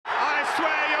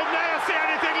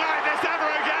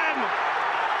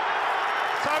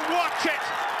Watch it,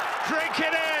 drink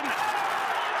it in.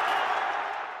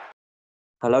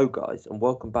 Hello, guys, and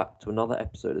welcome back to another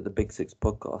episode of the Big Six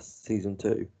Podcast, Season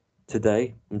 2.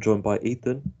 Today, I'm joined by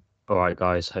Ethan. All right,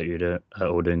 guys. Hope you're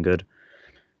all doing good.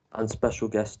 And special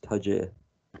guest, Hajir.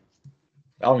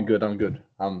 I'm good.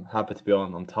 I'm happy to be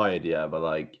on. I'm tired, yeah,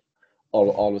 but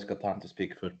always got time to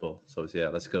speak football. So yeah,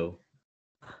 let's go.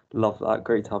 Love that.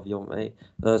 Great to have you on, mate.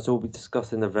 So we'll be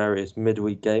discussing the various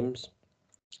midweek games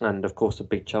and, of course, a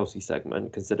big Chelsea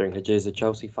segment, considering Hajir's a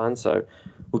Chelsea fan. So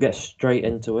we'll get straight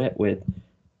into it with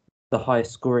the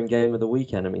highest scoring game of the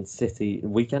weekend. City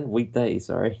Leipzig,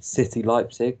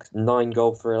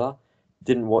 9-goal thriller.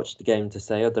 Didn't watch the game to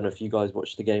say. I don't know if you guys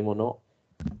watched the game or not.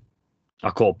 I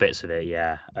caught bits of it,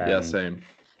 yeah. Yeah, same.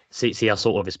 See, I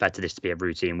sort of expected this to be a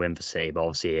routine win for City, but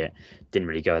obviously it didn't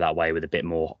really go that way with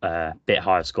a bit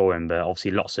higher scoring. But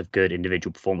obviously lots of good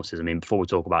individual performances. Before we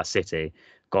talk about City,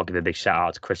 got to give a big shout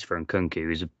out to Christopher Nkunku,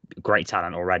 who's a great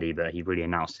talent already, but he really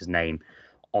announced his name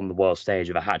on the world stage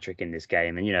with a hat-trick in this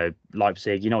game. And,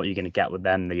 Leipzig, you know what you're going to get with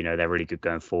them. They're really good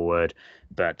going forward.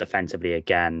 But defensively,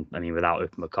 again, without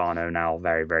Upamecano now,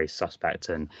 very, very suspect.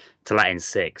 And to let in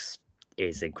 6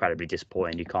 is incredibly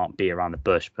disappointing. You can't beat around the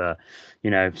bush. But,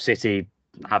 City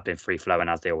have been free-flowing,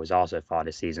 as they always are so far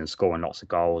this season, scoring lots of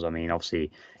goals.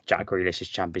 Obviously, Jack Grealish's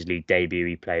Champions League debut,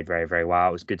 he played very, very well.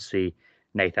 It was good to see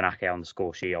Nathan Ake on the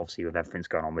score sheet. Obviously, with everything's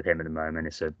going on with him at the moment,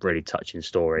 it's a really touching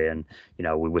story, and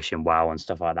we wish him well and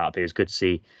stuff like that. But it was good to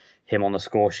see him on the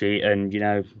score sheet, and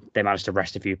they managed to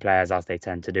rest a few players, as they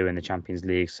tend to do in the Champions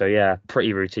League. So yeah,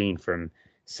 pretty routine from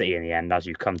City in the end, as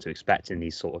you come to expect in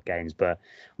these sort of games. But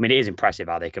it is impressive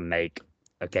how they can make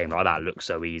a game like that look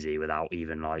so easy without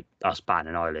even us batting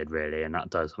an eyelid, really, and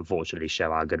that does unfortunately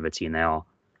show how good of a team they are.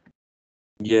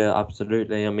 Yeah,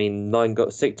 absolutely.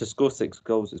 To score 6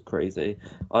 goals is crazy.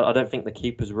 I don't think the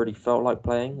keepers really felt like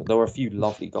playing. There were a few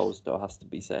lovely goals, though, has to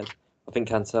be said. I think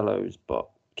Cancelo's, but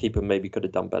keeper maybe could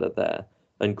have done better there.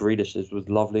 And Grealish's was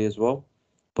lovely as well.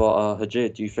 But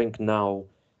Hajir, do you think now,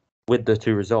 with the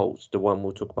 2 results, the one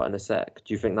we'll talk about in a sec,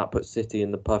 do you think that puts City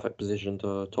in the perfect position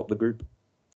to top the group?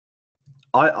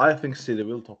 I think City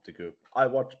will top the group. I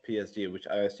watched PSG, which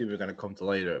I assume we're going to come to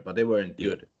later, but they weren't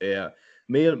good. Yeah.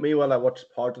 Meanwhile, I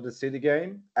watched part of the City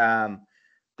game, and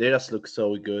they just look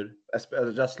so good.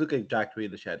 Just look at Jack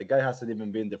Grealish. The guy hasn't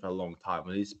even been there for a long time,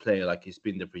 and he's playing like he's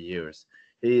been there for years.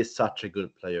 He is such a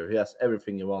good player. He has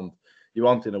everything you want. You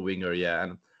want in a winger, yeah.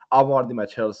 And I wanted him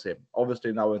at Chelsea.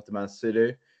 Obviously, now went to Man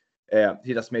City.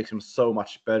 He just makes him so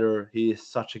much better. He is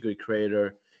such a good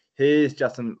creator. He is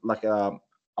just an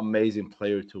amazing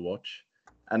player to watch.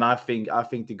 And I think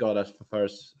they got us for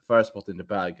first spot in the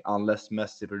bag, unless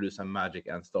Messi produces some magic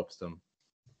and stops them.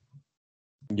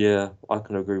 Yeah, I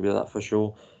can agree with that for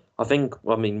sure. I think,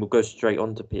 we'll go straight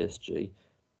on to PSG.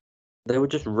 They were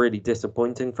just really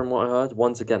disappointing from what I heard.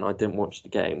 Once again, I didn't watch the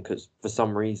game because for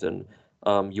some reason,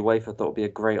 UEFA thought it would be a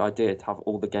great idea to have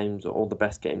all the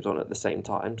best games on at the same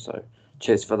time. So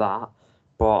cheers for that.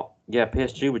 But yeah,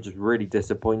 PSG were just really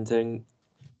disappointing.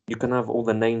 You can have all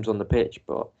the names on the pitch,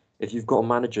 but if you've got a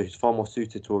manager who's far more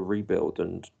suited to a rebuild,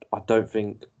 and I don't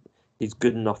think he's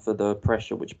good enough for the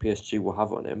pressure which PSG will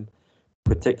have on him,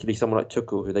 particularly someone like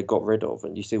Tuchel, who they got rid of,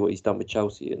 and you see what he's done with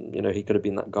Chelsea, and he could have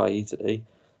been that guy easily.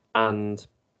 And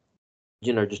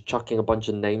just chucking a bunch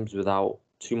of names without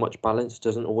too much balance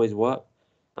doesn't always work.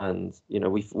 And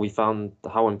we found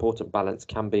how important balance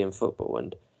can be in football.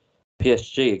 And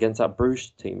PSG against that Bruges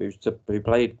team, who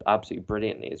played absolutely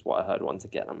brilliantly, is what I heard once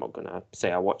again. I'm not gonna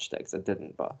say I watched it because I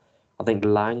didn't, but I think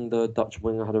Lang, the Dutch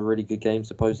winger, had a really good game.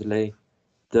 Supposedly,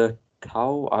 I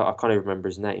can't even remember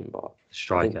his name, but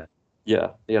Striker. He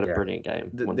had a brilliant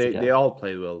game. They all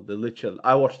played well.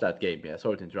 I watched that game. Yeah,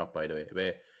 sorry to interrupt, by the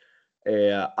way.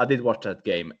 I did watch that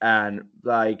game, and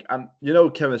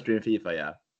chemistry in FIFA,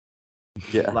 yeah.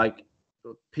 Yeah.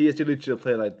 PSG literally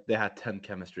played like they had 10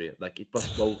 chemistry. It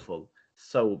was woeful,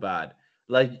 so bad.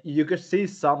 You could see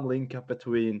some link up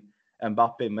between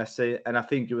Mbappe and Messi, and I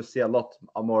think you will see a lot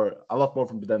more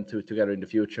from them two together in the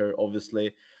future,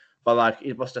 obviously. But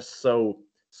it was just so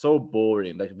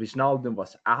boring. Wijnaldum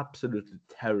was absolutely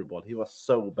terrible. He was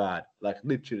so bad,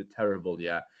 literally terrible.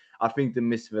 Yeah, I think they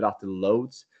missed Verratti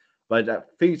loads, but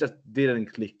things just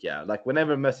didn't click. Yeah,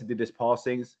 whenever Messi did his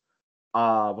passings.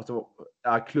 Club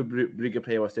Brugge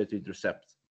player was there to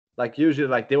intercept.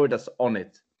 Usually, they were just on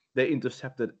it. They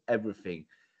intercepted everything.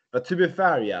 But to be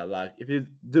fair, yeah, if you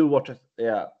do watch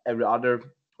every other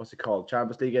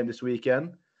Champions League game this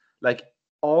weekend,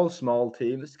 all small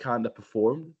teams kind of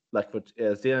performed. For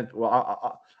Zenit,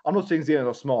 well, I'm not saying Zenit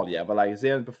are small, yeah, but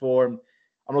Zenit performed.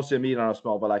 I'm not saying Milan are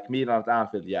small, but like Milan at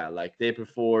Anfield, yeah, like they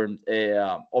perform.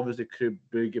 Obviously, Club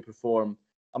Brugge perform.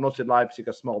 I'm not saying Leipzig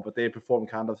are small, but they perform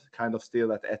kind of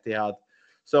still at Etihad.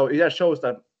 So it just shows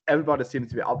that everybody seems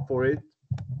to be up for it.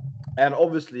 And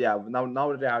obviously, yeah, now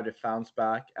that they have their fans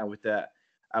back and with the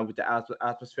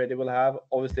atmosphere they will have,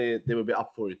 obviously they will be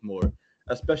up for it more.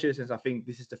 Especially since I think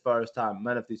this is the first time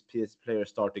none of these PS players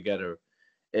start together.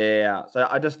 So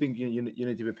I just think you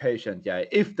need to be patient. Yeah,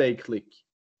 if they click,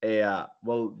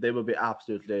 well, they will be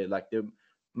absolutely like they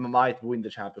might win the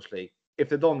Champions League. If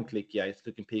they don't click, yeah, it's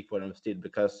looking peak for them still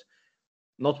because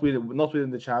not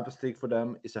within the Champions League for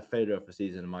them is a failure of a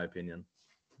season in my opinion.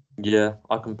 Yeah,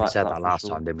 I can We back said that that for last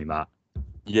sure. time, didn't we, Matt?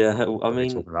 Yeah, I When we were mean,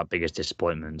 talking about biggest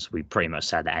disappointments, we pretty much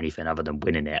said that anything other than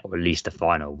winning it, or at least the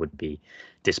final, would be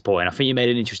disappointing. I think you made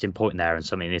an interesting point there, and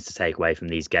something needs to take away from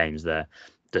these games: the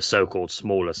so-called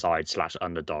smaller side /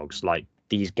 underdogs. Like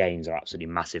these games are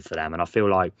absolutely massive for them, and I feel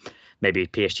like maybe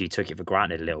PSG took it for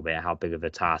granted a little bit how big of a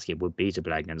task it would be to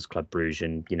play against Club Brugge,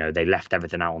 and they left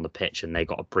everything out on the pitch and they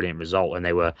got a brilliant result, and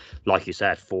they were, like you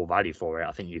said, full value for it.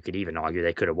 I think you could even argue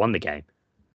they could have won the game.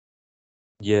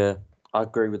 yeah, I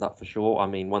agree with that for sure. I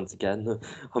mean, once again,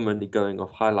 I'm only going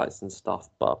off highlights and stuff,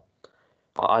 but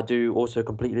I do also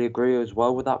completely agree as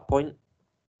well with that point.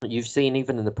 You've seen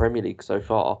even in the Premier League so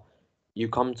far, you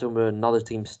come to another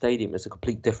team's stadium, it's a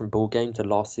complete different ball game to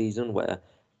last season where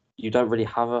you don't really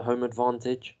have a home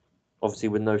advantage. Obviously,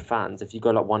 with no fans, if you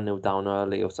go like 1-0 down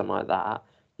early or something like that,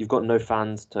 you've got no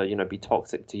fans to, be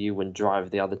toxic to you and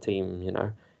drive the other team,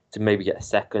 to maybe get a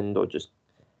second or just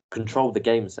control the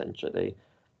game essentially.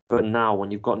 But now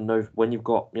when you've got,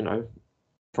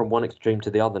 from one extreme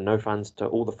to the other, no fans to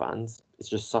all the fans, it's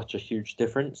just such a huge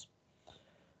difference.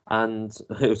 And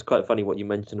it was quite funny what you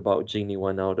mentioned about Gini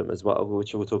Wijnaldum as well,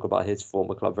 which we'll talk about his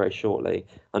former club very shortly.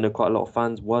 I know quite a lot of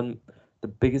fans weren't the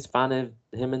biggest fan of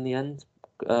him in the end,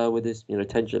 with his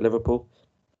tenure at Liverpool.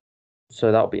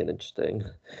 So that'll be an interesting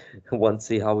one to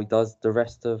see how he does the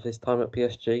rest of his time at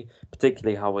PSG,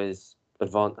 particularly how he's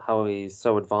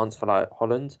so advanced for like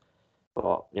Holland.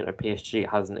 But PSG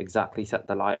hasn't exactly set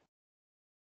the light.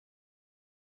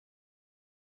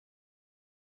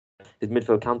 His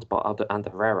midfield counterpart, Ander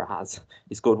Herrera, has.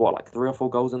 He scored like 3 or 4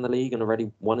 goals in the league and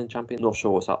already won in Champions. Not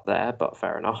sure what's up there, but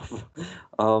fair enough.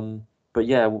 But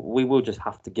yeah, we will just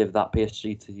have to give that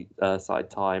PSG side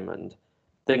time, and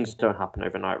things don't happen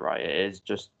overnight, right? It is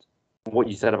just what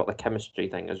you said about the chemistry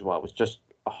thing as well. It's just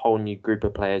a whole new group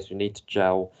of players who need to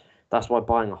gel. That's why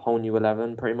buying a whole new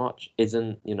 11 pretty much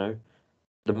isn't,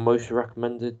 the most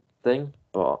recommended thing,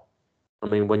 but I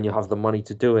mean, when you have the money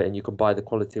to do it and you can buy the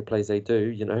quality of players they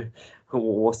do,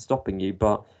 what's stopping you?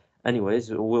 But anyways,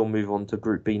 we'll move on to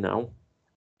Group B now.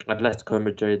 Atletico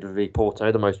Madrid v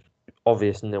Porto, the most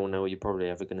obvious 0-0 you're probably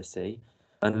ever going to see.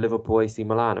 And Liverpool AC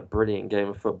Milan, a brilliant game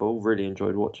of football. Really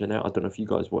enjoyed watching it. I don't know if you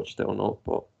guys watched it or not,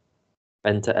 but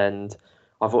end to end,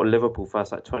 I thought Liverpool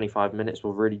first 25 minutes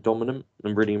were really dominant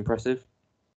and really impressive.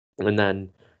 And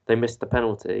then they missed the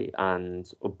penalty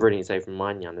and a brilliant save from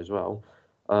Maignan as well.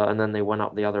 And then they went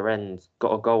up the other end,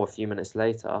 got a goal a few minutes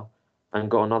later, and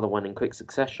got another one in quick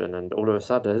succession. And all of a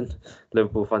sudden,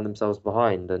 Liverpool find themselves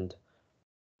behind. And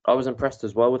I was impressed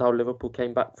as well with how Liverpool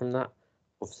came back from that.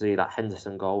 Obviously, that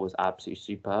Henderson goal was absolutely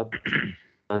superb.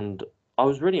 And I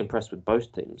was really impressed with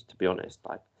both teams, to be honest.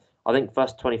 I think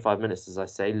first 25 minutes, as I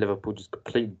say, Liverpool just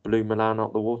completely blew Milan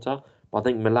out the water. But I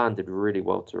think Milan did really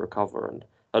well to recover, and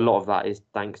a lot of that is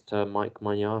thanks to Mike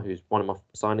Maignan, who's one of my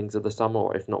signings of the summer,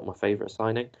 or if not my favourite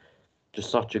signing. Just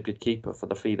such a good keeper for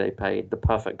the fee they paid, the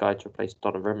perfect guy to replace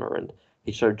Donnarumma, and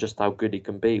he showed just how good he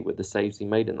can be with the saves he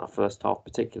made in that first half,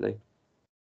 particularly.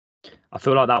 I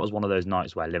feel like that was one of those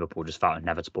nights where Liverpool just felt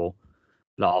inevitable.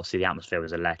 Like obviously the atmosphere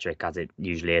was electric as it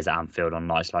usually is at Anfield on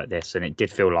nights like this, and it did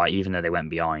feel like even though they went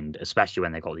behind, especially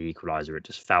when they got the equaliser, it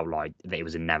just felt like it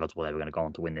was inevitable they were going to go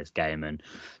on to win this game, and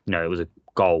it was a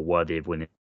goal worthy of winning.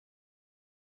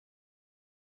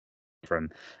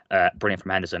 Brilliant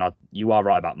from Henderson. You are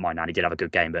right about Maignan. He did have a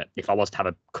good game, but if I was to have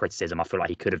a criticism, I feel like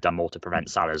he could have done more to prevent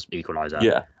Salah's equaliser.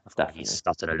 Yeah, definitely. He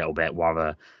stuttered a little bit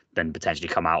rather than potentially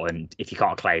come out and, if you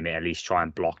can't claim it, at least try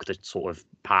and block the sort of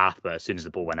path. But as soon as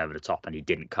the ball went over the top and he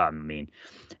didn't come, I mean,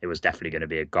 it was definitely going to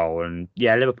be a goal. And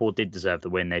yeah, Liverpool did deserve the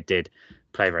win. They did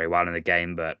play very well in the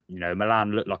game, but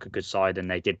Milan looked like a good side,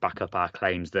 and they did back up our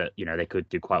claims that they could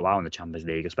do quite well in the Champions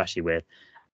League, especially with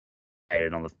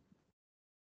on the.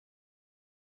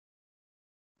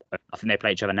 I think they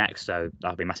play each other next, so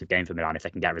that'll be a massive game for Milan. If they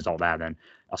can get a result there, then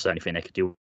I certainly think they could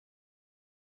do.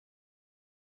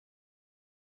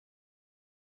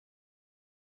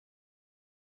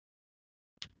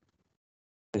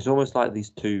 It's almost like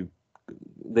this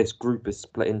group is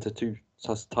split into two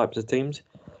types of teams.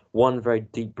 One very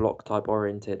deep block type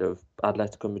oriented of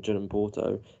Atletico Madrid and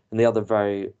Porto, and the other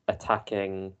very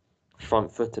attacking,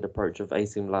 front-footed approach of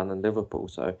AC Milan and Liverpool.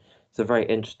 So it's a very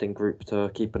interesting group to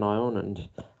keep an eye on, and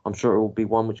I'm sure it will be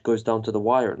one which goes down to the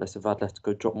wire unless if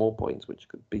Atletico drop more points, which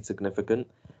could be significant.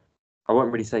 I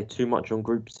won't really say too much on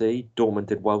Group C. Dortmund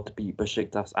did well to beat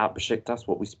Besiktas at Besiktas,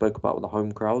 what we spoke about with the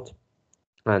home crowd.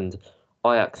 And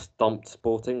Ajax stumped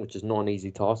Sporting, which is not an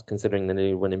easy task considering they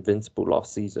nearly went invincible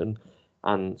last season.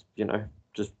 And,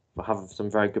 just have some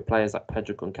very good players like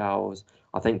Pedro Goncalves.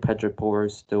 I think Pedro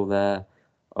Porro's still there.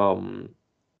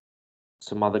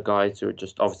 Some other guys who are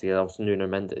just, obviously, there was Nuno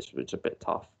Mendes, which is a bit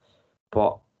tough.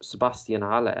 But Sebastian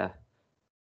Haller,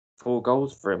 4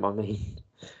 goals for him. I mean,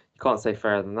 you can't say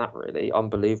fairer than that, really.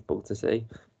 Unbelievable to see.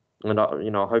 And,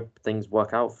 I hope things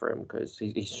work out for him because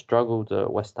he struggled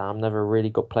at West Ham, never really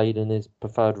got played in his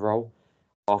preferred role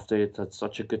after he had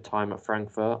such a good time at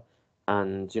Frankfurt.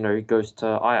 And, he goes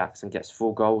to Ajax and gets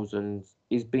 4 goals and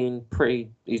he's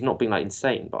not been like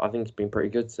insane, but I think he's been pretty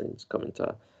good since coming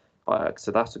to Ajax.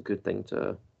 So that's a good thing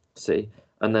to see.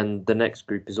 And then the next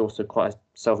group is also quite a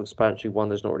self-explanatory one.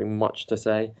 There's not really much to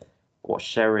say. What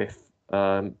Sheriff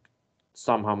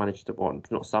somehow managed to, well,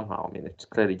 not somehow, I mean, they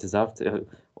clearly deserved to,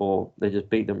 or they just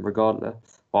beat them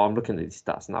regardless. Well, I'm looking at these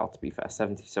stats now, to be fair,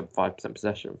 75%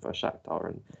 possession for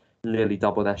Shakhtar and nearly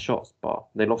double their shots, but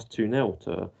they lost 2-0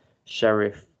 to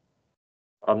Sheriff.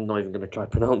 I'm not even going to try to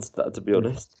pronounce that, to be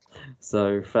honest.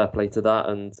 So fair play to that.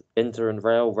 And Inter and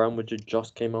Real Madrid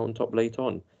just came out on top late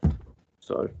on.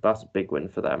 So that's a big win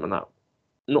for them. And that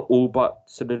not all but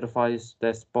solidifies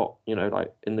their spot,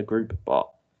 like in the group, but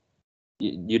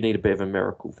you need a bit of a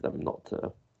miracle for them not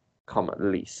to come at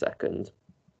least second.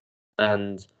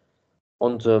 And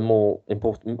onto a more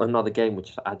important, another game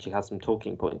which actually has some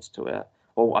talking points to it.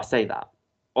 Well, I say that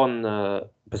on the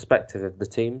perspective of the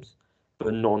teams,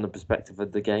 but not on the perspective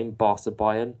of the game. Barca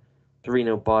Bayern,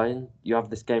 3-0 Bayern. You have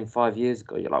this game 5 years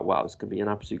ago. You're like, wow, it's going to be an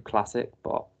absolute classic.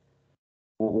 But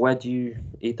where do you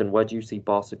see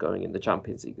Barca going in the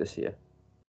Champions League this year?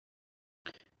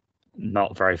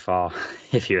 Not very far,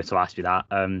 if you were to ask me that.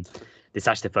 This is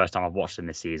actually the first time I've watched them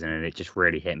this season, and it just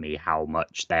really hit me how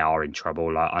much they are in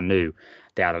trouble. Like, I knew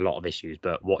they had a lot of issues,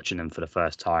 but watching them for the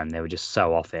first time, they were just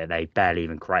so off it. They barely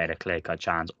even created a clear-cut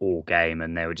chance all game,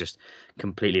 and they were just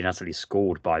completely and utterly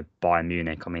scored by Bayern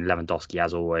Munich. I mean, Lewandowski,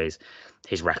 as always,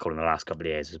 his record in the last couple of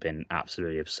years has been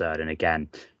absolutely absurd. And again,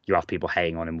 you have people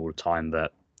hating on him all the time,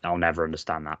 but I'll never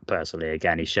understand that personally.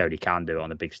 Again, he showed he can do it on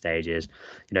the big stages.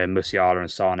 Musiala and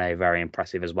Sane, very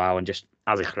impressive as well. And just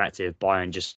as a collective, Bayern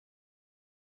just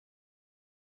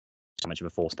how much of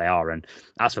a force they are. And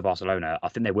as for Barcelona, I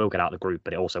think they will get out of the group,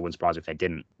 but it also wouldn't surprise me if they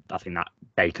didn't. I think that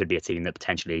they could be a team that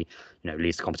potentially,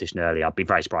 leads the competition early. I'd be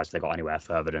very surprised if they got anywhere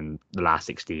further than the last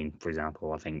 16, for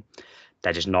example. I think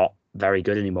they're just not very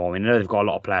good anymore. I mean, I know they've got a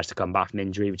lot of players to come back from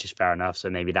injury, which is fair enough.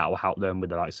 So maybe that will help them with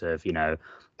the likes of, Dembele,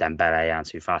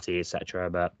 Ansu Fati,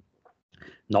 etc. But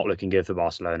not looking good for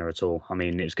Barcelona at all. I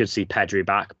mean, it was good to see Pedri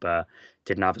back, but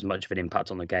didn't have as much of an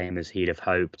impact on the game as he'd have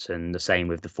hoped. And the same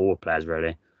with the forward players,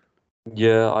 really.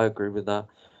 Yeah, I agree with that.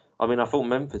 I mean, I thought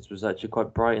Memphis was actually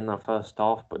quite bright in that first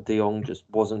half, but De Jong just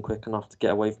wasn't quick enough to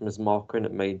get away from his marker, and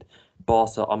it made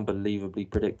Barca unbelievably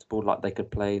predictable. Like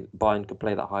Bayern could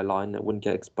play that high line, it wouldn't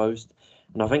get exposed.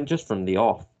 And I think just from the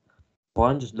off,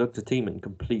 Bayern just looked a team in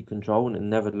complete control, and it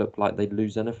never looked like they'd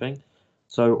lose anything.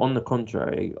 So on the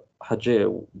contrary,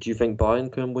 Hajir, do you think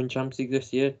Bayern can win Champions League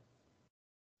this year?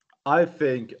 I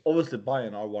think obviously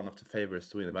Bayern are one of the favorites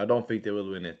to win it, but I don't think they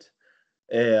will win it.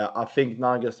 I think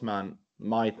Nagelsmann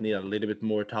might need a little bit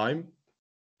more time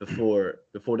before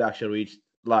they actually reach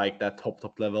like that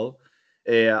top level.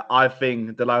 I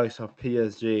think the likes of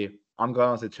PSG, I'm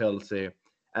gonna say Chelsea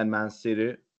and Man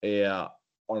City are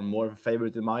more of a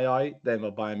favorite in my eye than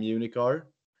what Bayern Munich are.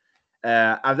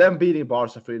 And them beating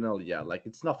Barca 3-0, yeah, like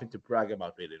it's nothing to brag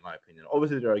about, really, in my opinion.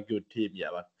 Obviously, they're a good team, yeah,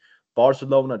 but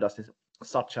Barcelona does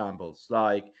such shambles.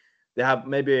 Like they have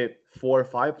maybe 4 or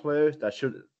 5 players that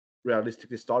should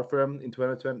realistically start for them in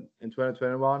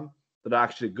 2021 that are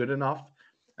actually good enough,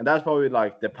 and that's probably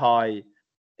like Depay,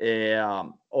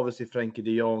 obviously Frenkie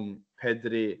de Jong,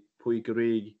 Pedri,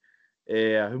 Puig,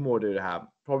 who more do they have?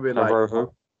 Probably like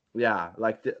yeah,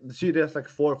 like there's like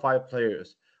 4 or 5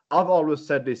 players. I've always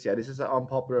said this, yeah, this is an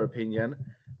unpopular opinion,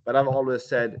 but I've always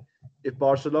said if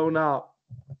Barcelona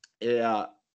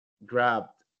grabbed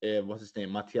what's his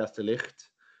name, Matthias de Ligt,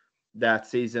 that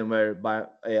season where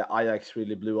Ajax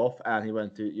really blew off and he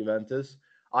went to Juventus,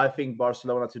 I think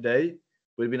Barcelona today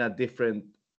would be in a different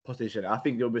position. I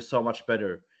think it would be so much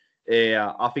better.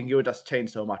 I think it would just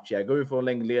change so much. Yeah, going from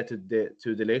Lenglet to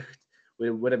De Ligt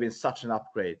would have been such an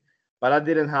upgrade. But that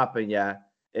didn't happen, yeah.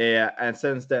 And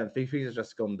since then, things have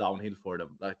just gone downhill for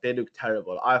them. Like, they look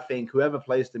terrible. I think whoever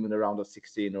plays them in the round of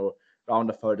 16 or round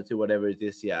of 32, whatever it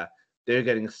is, yeah, they're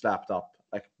getting slapped up.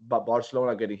 Like, but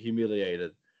Barcelona are getting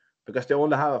humiliated because they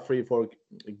only have 3-4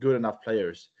 good enough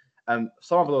players. And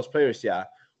some of those players, yeah,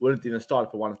 wouldn't even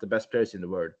start for one of the best players in the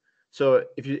world. So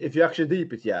if you actually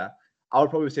deep it, yeah, I would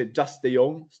probably say just De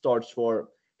Jong starts for.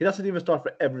 He doesn't even start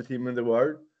for every team in the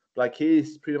world. Like,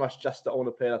 he's pretty much just the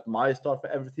only player that might start for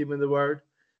every team in the world.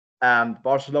 And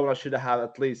Barcelona should have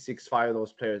at least 6-5 of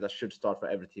those players that should start for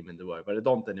every team in the world, but they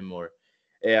don't anymore.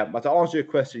 But to answer your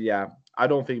question, yeah, I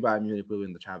don't think Bayern Munich will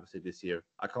win the Champions League this year.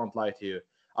 I can't lie to you.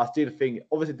 I still think,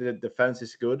 obviously, the defense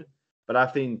is good, but I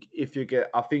think you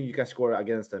can score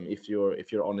against them if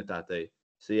you're on it that day.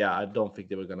 So yeah, I don't think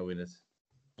they were gonna win it.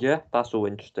 Yeah, that's all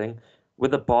interesting.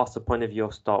 With a Barca point of view,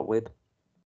 I'll start with.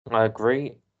 I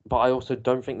agree, but I also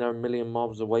don't think they're a million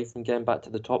miles away from getting back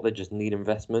to the top. They just need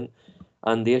investment.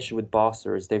 And the issue with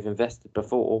Barca is they've invested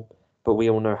before, but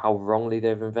we all know how wrongly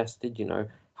they've invested.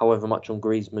 However much on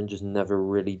Griezmann just never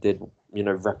really did,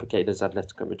 replicate his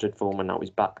Atletico Madrid form, and now he's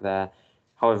back there.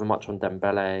 However much on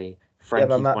Dembele,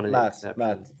 Frankie's one of the exceptions.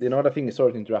 Matt, you know what I think is,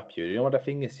 sorry to interrupt you. You know what I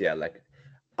think is, yeah, like,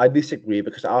 I disagree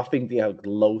because I think they have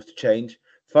loads to change.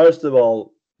 First of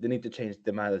all, they need to change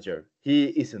the manager. He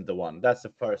isn't the one. That's the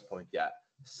first point, yeah.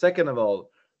 Second of all,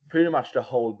 pretty much the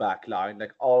whole back line,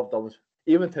 like all of those,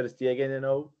 even Ter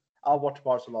Stegen, I'll watch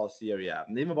Barcelona last year, yeah.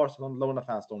 And even Barcelona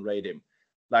fans don't rate him.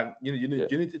 Like, you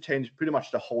need to change pretty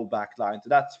much the whole back line. So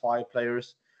that's 5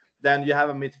 players. Then you have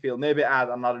a midfield. Maybe add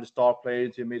another star player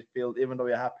into your midfield, even though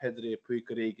you have Pedri,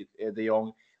 Puig, De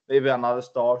Jong. Maybe another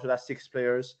star. So that's 6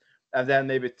 players. And then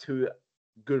maybe 2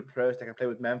 good players that can play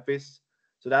with Memphis.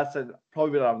 So that's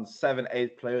probably around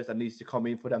 7-8 players that needs to come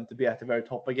in for them to be at the very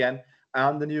top again.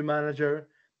 And the new manager.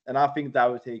 And I think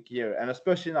that would take a year. And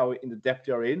especially now in the depth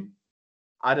you're in,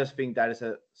 I just think that is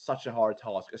such a hard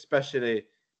task, especially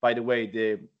by the way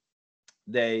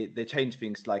they change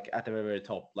things, like at the very, very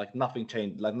top. Like, nothing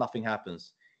changed, like nothing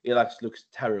happens. It like looks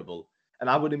terrible. And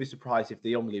I wouldn't be surprised if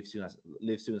De Jong leaves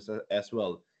soon as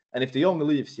well. And if De Jong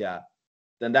leaves, yeah,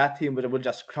 then that team will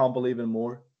just crumble even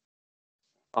more.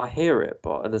 I hear it,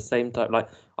 but at the same time, like,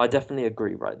 I definitely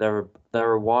agree. Right, they're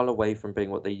a while away from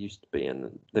being what they used to be,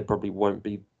 and they probably won't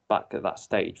be back at that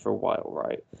stage for a while,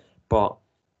 right? But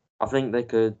I think they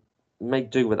could make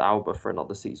do with Alba for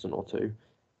another season or two.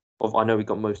 I know he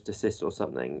got most assists or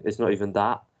something. It's not even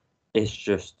that. It's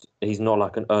just he's not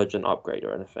like an urgent upgrade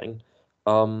or anything.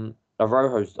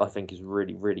 Araujo, I think, is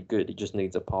really, really good. He just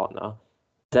needs a partner.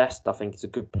 Dest, I think, is a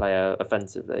good player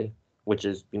offensively, which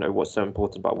is, what's so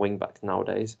important about wing backs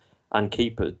nowadays. And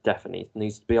keeper definitely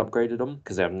needs to be upgraded on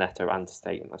because they have Neto and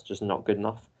Stegen. That's just not good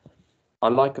enough. I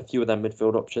like a few of their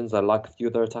midfield options. I like a few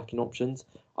of their attacking options.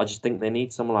 I just think they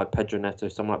need someone like Pedro Neto,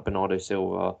 someone like Bernardo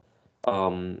Silva,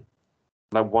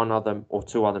 like 1 other or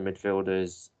 2 other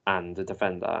midfielders and a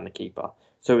defender and a keeper.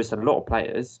 So it's a lot of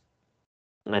players,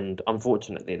 and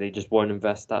unfortunately they just won't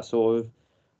invest that sort of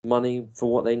money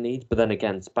for what they need. But then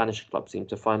again, Spanish clubs seem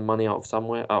to find money out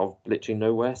of literally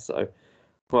nowhere. So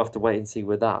we'll have to wait and see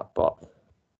with that. But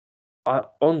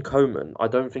on Koeman, I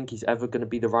don't think he's ever going to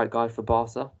be the right guy for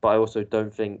Barca, but I also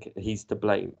don't think he's to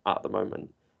blame at the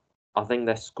moment. I think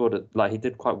they're scored he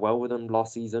did quite well with them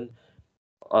last season.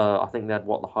 I think they had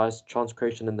the highest chance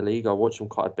creation in the league. I watched them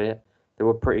quite a bit. They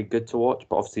were pretty good to watch,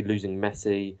 but obviously losing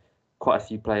Messi, quite a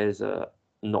few players are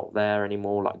not there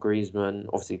anymore, like Griezmann.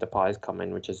 Obviously Depay's come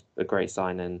in, which is a great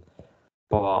signing,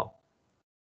 but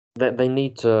they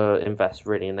need to invest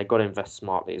really, and they've got to invest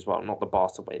smartly as well, not the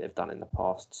Barca way they've done in the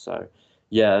past. So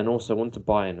yeah, and also want to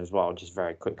buy in as well. Just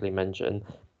very quickly mention,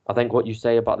 I think what you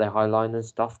say about their high line and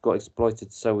stuff got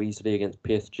exploited so easily against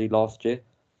PSG last year.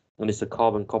 And it's a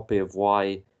carbon copy of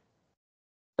why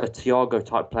a Thiago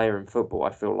type player in football, I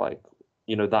feel like,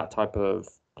 that type of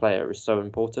player is so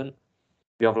important.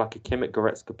 If you have like a Kimmich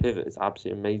Goretzka pivot, it's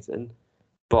absolutely amazing.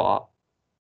 But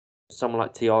someone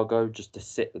like Thiago, just to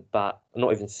sit back,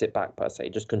 not even sit back per se,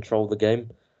 just control the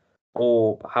game,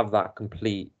 or have that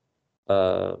complete,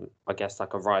 I guess,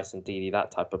 like a Rice and Didi, that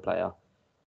type of player.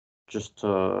 Just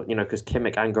to, because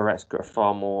Kimmich and Goretzka are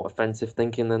far more offensive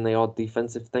thinking than they are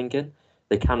defensive thinking.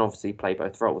 They can obviously play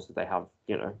both roles that they have,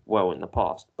 well in the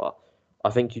past, but I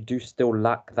think you do still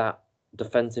lack that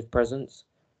defensive presence.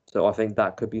 So I think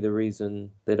that could be the reason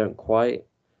they don't quite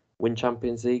win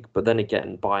Champions League. But then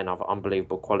again, Bayern have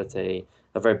unbelievable quality,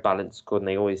 a very balanced squad, and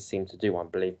they always seem to do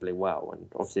unbelievably well. And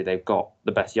obviously they've got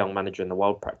the best young manager in the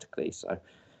world practically. So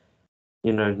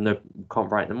no,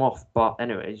 can't write them off. But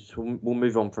anyways, we'll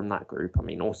move on from that group. I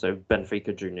mean, also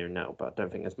Benfica drew 0-0, but I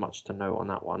don't think there's much to know on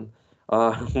that one.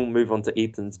 We'll move on to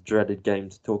Ethan's dreaded game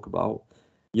to talk about,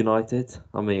 United.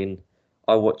 I mean,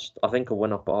 I think I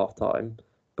went up at half time,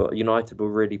 but United were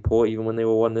really poor even when they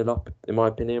were 1-0 up, in my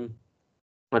opinion.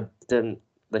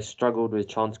 They struggled with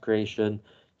chance creation.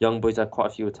 Young boys had quite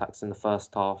a few attacks in the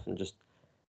first half and just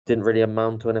didn't really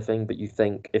amount to anything. But you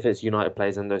think if it's United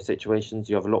players in those situations,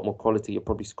 you have a lot more quality. You'll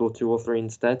probably score 2 or 3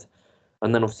 instead.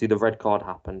 And then obviously the red card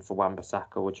happened for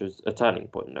Wan-Bissaka, which was a turning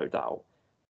point, no doubt.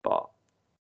 But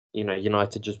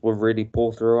United just were really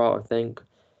poor throughout, I think,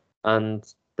 and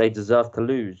they deserve to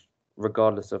lose,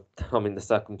 regardless of. I mean, the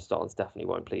circumstance definitely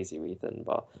won't please you, Ethan.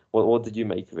 But what did you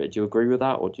make of it? Do you agree with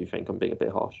that, or do you think I'm being a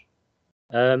bit harsh?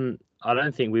 I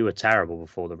don't think we were terrible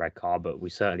before the red card, but we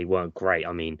certainly weren't great.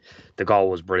 I mean, the goal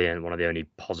was brilliant. One of the only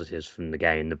positives from the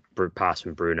game. The pass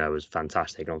from Bruno was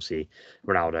fantastic. Obviously,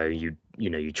 Ronaldo,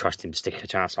 you trust him to stick a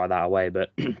chance like that away,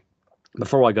 but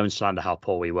before I go and slander how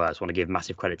poor we were, I just want to give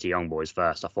massive credit to young boys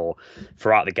first. I thought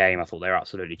throughout the game, I thought they were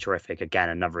absolutely terrific. Again,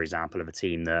 another example of a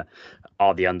team that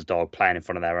are the underdog playing in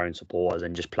front of their own supporters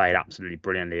and just played absolutely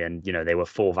brilliantly. And, they were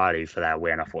full value for their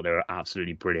win. I thought they were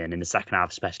absolutely brilliant. In the second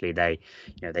half, especially, they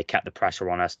kept the pressure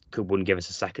on us, wouldn't give us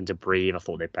a second to breathe. I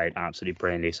thought they played absolutely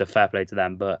brilliantly. So fair play to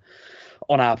them. But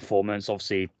on our performance,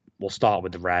 obviously, we'll start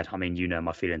with the red. I mean,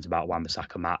 my feelings about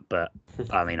Wan-Bissaka, Matt, but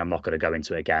I mean, I'm not going to go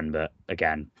into it again. But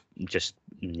again, just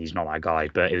he's not that guy.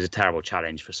 But it was a terrible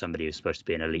challenge for somebody who's supposed to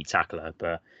be an elite tackler,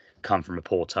 but come from a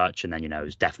poor touch, and then it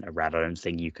was definitely a red. I don't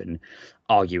think you can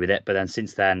argue with it. But then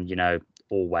since then,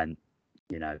 all went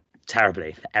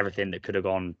terribly. Everything that could have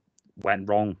gone went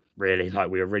wrong. Really,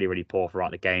 like we were really, really poor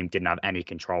throughout the game. Didn't have any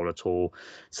control at all.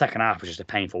 Second half was just a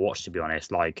painful watch, to be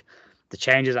honest. Like the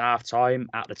changes at half time,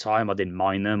 at the time, I didn't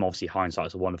mind them. Obviously,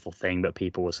 hindsight's a wonderful thing, but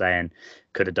people were saying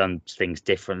could have done things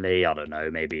differently. I don't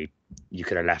know. Maybe you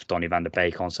could have left Donny van der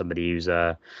Beek on, somebody who's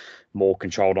more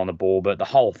controlled on the ball. But the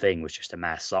whole thing was just a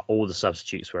mess. Like, all the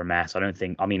substitutes were a mess.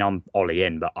 I mean, I'm Ollie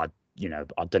in, but I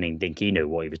don't even think he knew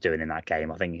what he was doing in that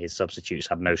game. I think his substitutes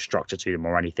had no structure to them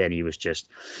or anything. He was just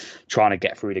trying to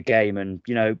get through the game, and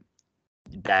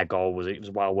their goal was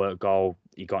a well-worked goal.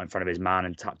 He got in front of his man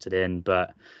and tapped it in.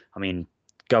 But I mean,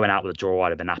 going out with a draw, I'd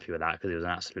have been happy with that because it was an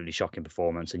absolutely shocking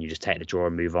performance, and you just take the draw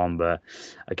and move on. But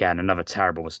again, another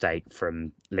terrible mistake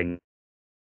from Ling.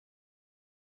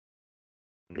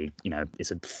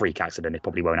 It's a freak accident. It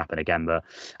probably won't happen again, but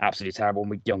absolutely terrible.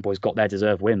 And young boys got their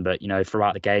deserved win. But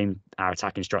throughout the game, our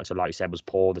attacking structure, like you said, was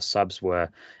poor. The subs were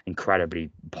incredibly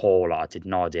poor. Like, I did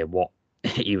no idea what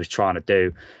he was trying to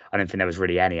do. I don't think there was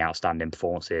really any outstanding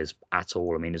performances at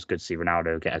all. I mean, it's good to see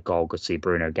Ronaldo get a goal, good to see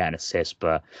Bruno get an assist,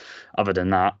 but other than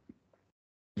that,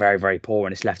 very, very poor.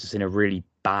 And it's left us in a really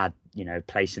bad,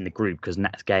 place in the group, because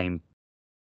next game,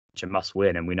 a must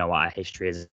win, and we know what our history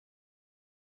is.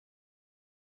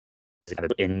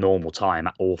 In normal time,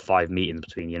 all 5 meetings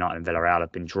between United and Villarreal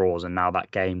have been draws, and now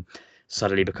that game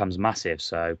suddenly becomes massive.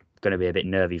 So going to be a bit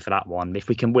nervy for that one. If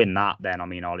we can win that, then I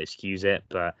mean, I'll excuse it,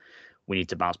 but we need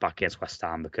to bounce back against West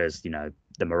Ham, because the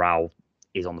morale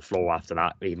is on the floor after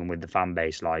that, even with the fan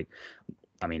base. Like,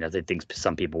 I mean, I did think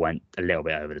some people went a little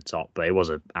bit over the top, but it was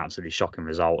an absolutely shocking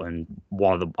result. And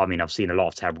I've seen a lot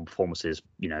of terrible performances,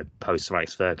 post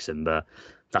Alex Ferguson, but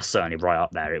that's certainly right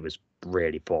up there. It was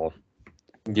really poor.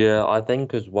 Yeah, I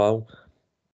think as well.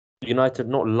 United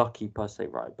not lucky per se,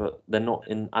 right? But they're not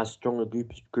in as strong a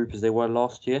group as they were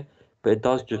last year. But it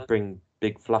does just bring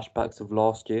big flashbacks of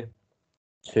last year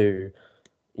to,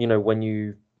 when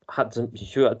you had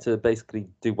to basically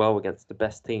do well against the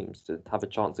best teams to have a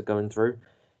chance of going through.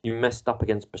 You messed up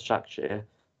against Başakşehir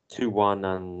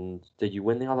 2-1, and did you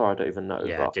win the other? I don't even know.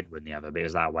 Yeah, I did win the other, but it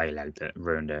was that way leg that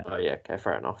ruined it. Oh yeah, okay,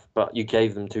 fair enough. But you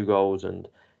gave them 2 goals, and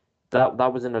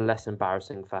that was in a less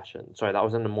embarrassing fashion. Sorry, that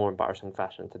was in a more embarrassing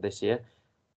fashion to this year.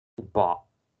 But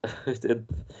the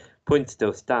point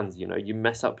still stands. You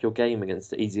mess up your game against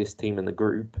the easiest team in the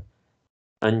group,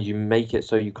 and you make it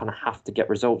so you kind of have to get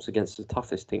results against the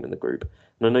toughest team in the group.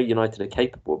 And I know United are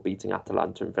capable of beating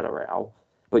Atalanta and Villarreal,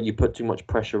 but you put too much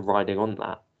pressure riding on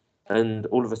that. And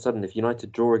all of a sudden, if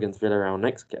United draw against Villarreal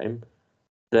next game,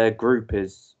 their group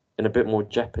is in a bit more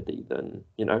jeopardy than,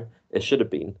 it should have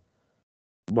been.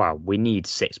 Well, we need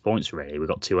 6 points, really. We've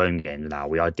got 2 home games now.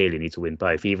 We ideally need to win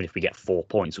both. Even if we get 4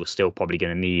 points, we're still probably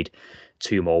going to need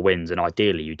 2 more wins. And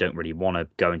ideally, you don't really want to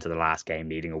go into the last game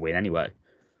needing a win anyway.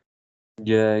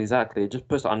 Yeah, exactly. It just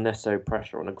puts unnecessary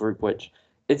pressure on a group which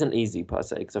isn't easy per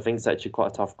se, because I think it's actually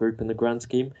quite a tough group in the grand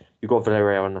scheme. You've got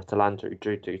Villarreal and Atalanta who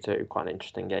drew 2-2, quite an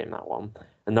interesting game, that one.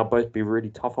 And they'll both be really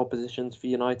tough oppositions for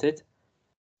United.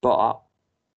 But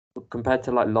compared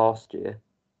to like last year,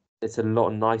 it's a lot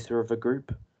nicer of a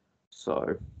group.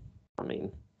 So, I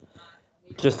mean,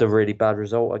 just a really bad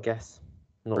result, I guess.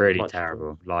 Not Really much.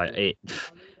 terrible.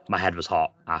 My head was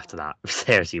hot after that.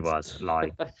 Seriously was.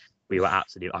 We were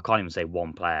absolutely. I can't even say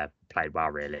one player played well,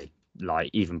 really.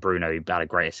 Even Bruno, he had a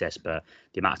great assist, but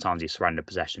the amount of times he surrendered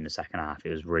possession in the second half, it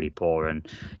was really poor. And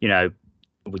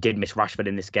we did miss Rashford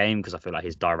in this game because I feel like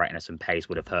his directness and pace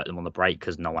would have hurt them on the break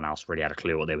because no one else really had a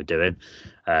clue what they were doing.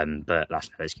 But that's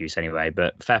no excuse anyway.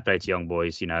 But fair play to young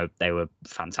boys. They were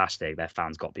fantastic. Their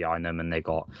fans got behind them and they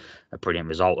got a brilliant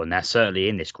result. And they're certainly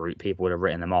in this group. People would have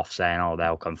written them off saying, "Oh,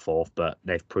 they'll come fourth," but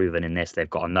they've proven in this they've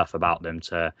got enough about them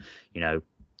to,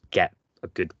 get a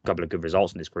good couple of good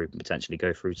results in this group and potentially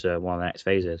go through to one of the next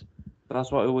phases. That's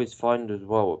what I always find as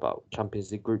well about Champions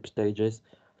League group stages.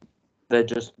 They're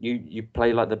just you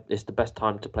play like it's the best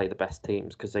time to play the best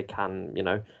teams because they can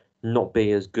not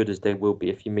be as good as they will be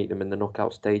if you meet them in the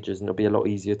knockout stages, and it'll be a lot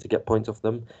easier to get points off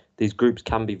them. These groups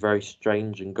can be very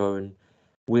strange and go in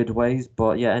weird ways,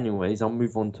 but yeah. Anyways, I'll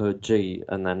move on to G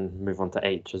and then move on to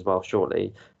H as well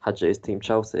shortly. Hadji is Team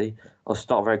Chelsea. I'll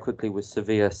start very quickly with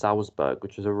Sevilla Salzburg,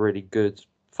 which was a really good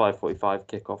 5:45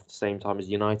 kickoff, the same time as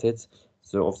United's.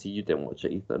 So obviously you didn't watch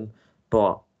it, Ethan,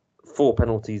 but 4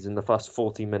 penalties in the first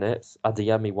 40 minutes.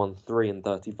 Adeyemi won 3 in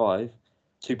 35.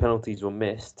 2 penalties were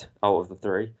missed out of the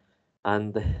 3.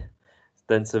 And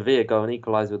then Sevilla go and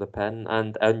equalise with a pen,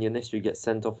 and El Nisri gets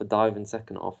sent off a dive in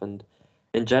second half. And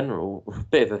in general,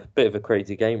 bit of a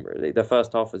crazy game, really. The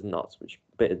first half was nuts, which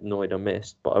a bit annoyed I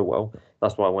missed, but oh well.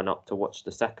 That's why I went up to watch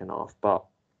the second half. But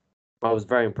I was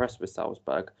very impressed with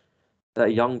Salzburg.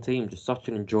 That young team, just such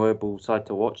an enjoyable side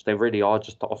to watch. They really are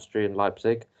just the Austrian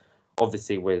Leipzig,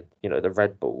 obviously with the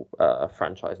Red Bull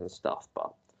franchise and stuff,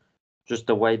 but just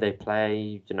the way they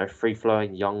play, free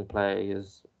flowing young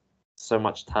players, so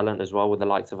much talent as well with the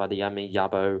likes of Adeyemi,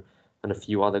 Yabo, and a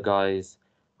few other guys.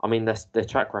 I mean, their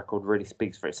track record really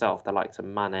speaks for itself. The likes of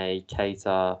Mane,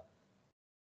 Keita,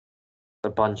 a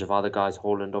bunch of other guys,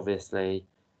 Haaland, obviously,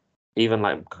 even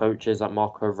like coaches like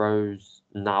Marco Rose,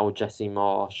 now Jesse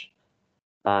Marsh,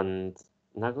 and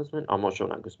Nagelsmann. I'm not sure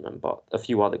Nagelsmann, but a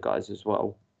few other guys as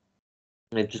well.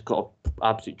 They've just got an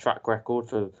absolute track record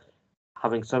for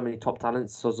having so many top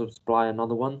talents. Szoboszlai,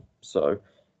 another one. So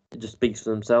it just speaks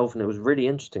for themselves. And it was really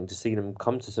interesting to see them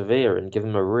come to Sevilla and give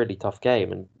them a really tough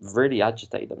game and really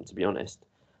agitate them, to be honest.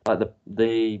 Like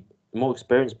the more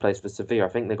experienced players for Sevilla, I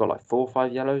think they got like 4 or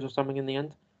 5 yellows or something in the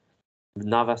end.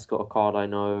 Navas got a card, I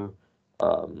know.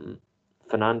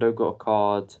 Fernando got a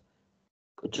card.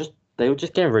 They were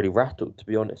just getting really rattled, to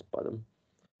be honest, by them.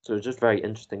 So it was just very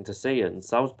interesting to see. And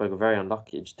Salzburg were very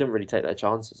unlucky. Just didn't really take their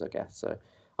chances, I guess. So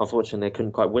unfortunately, they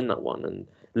couldn't quite win that one. And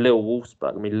Lille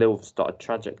Wolfsburg, I mean, Lille started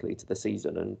tragically to the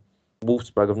season. And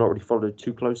Wolfsburg have not really followed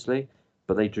too closely,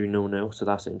 but they drew 0-0. So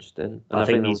that's interesting. And I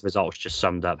think these results just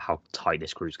summed up how tight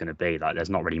this group's going to be. There's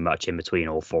not really much in between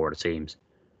all 4 of the teams.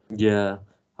 Yeah.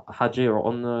 Hajir,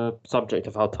 on the subject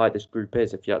of how tight this group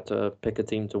is, if you had to pick a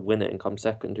team to win it and come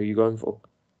second, who are you going for?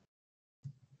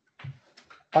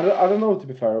 I don't know, to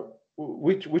be fair.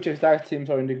 Which exact teams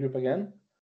are in the group again?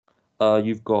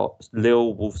 You've got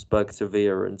Lille, Wolfsburg,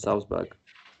 Sevilla, and Salzburg.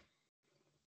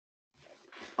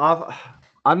 I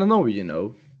don't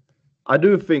know, I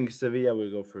do think Sevilla will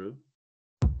go through.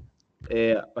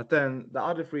 But then the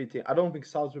other 3 teams, I don't think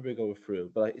Salzburg will go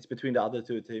through, but it's between the other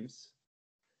 2 teams.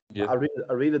 Yeah.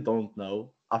 I really don't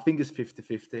know. I think it's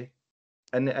 50-50.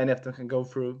 Any of them can go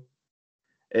through.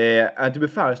 And to be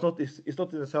fair, it's not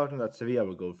certain that Sevilla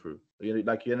will go through. You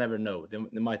never know.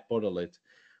 They might bottle it.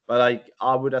 But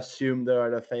I would assume they are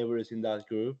the favorites in that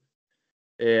group.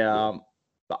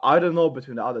 But I don't know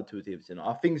between the other 2 teams.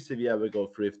 I think Sevilla will go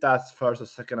through. If that's first or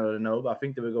second, I don't know. But I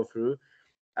think they will go through.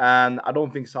 And I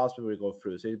don't think Salzburg will go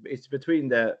through. So it's between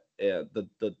the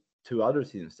 2 other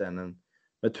teams then. And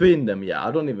between them,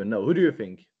 I don't even know. Who do you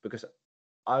think? Because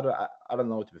I don't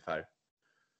know, to be fair.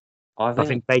 I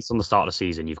think based on the start of the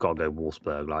season, you've got to go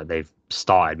Wolfsburg. They've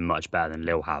started much better than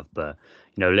Lille have, but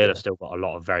Lille have still got a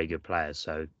lot of very good players,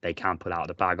 so they can pull out of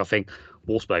the bag. I think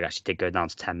Wolfsburg actually did go down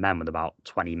to 10 men with about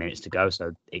 20 minutes to go,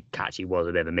 so it actually was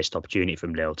a bit of a missed opportunity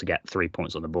from Lille to get 3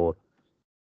 points on the board.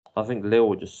 I think Lille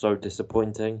were just so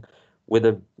disappointing. With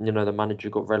the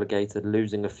manager got relegated,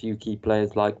 losing a few key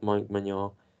players like Mike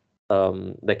Maignan.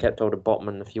 They kept hold of Botman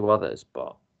and a few others,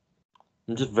 but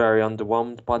I'm just very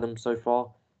underwhelmed by them so far.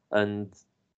 And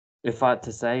if I had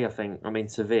to say,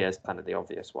 Sevilla is kind of the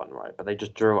obvious one, right? But they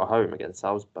just drew at home against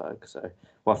Salzburg, so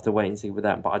we'll have to wait and see with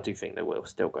them. But I do think they will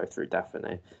still go through,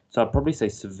 definitely. So I'd probably say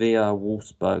Sevilla,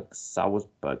 Wolfsburg,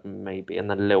 Salzburg, maybe, and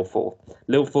then Lille fourth.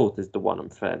 Lille fourth is the one I'm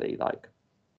fairly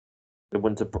the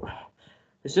winter.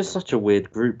 it's just such a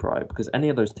weird group, right? Because any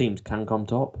of those teams can come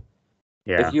top.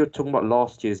 Yeah. If you're talking about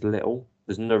last year's Little,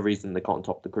 there's no reason they can't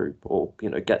top the group or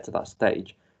get to that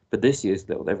stage. But this year's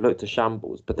Little, they've looked to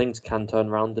shambles, but things can turn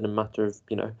around in a matter of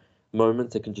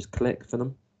moments. It can just click for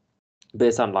them. But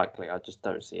it's unlikely. I just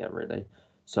don't see it really.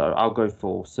 So I'll go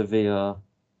for Sevilla,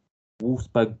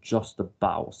 Wolfsburg, just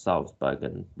about Salzburg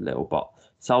and Little. But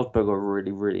Salzburg are a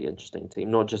really, really interesting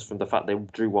team. Not just from the fact they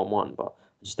drew 1-1, but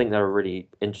I just think they're a really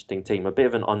interesting team. A bit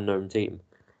of an unknown team.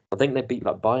 I think they beat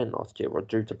like Bayern last year or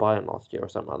drew to Bayern last year or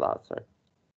something like that. So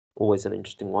always an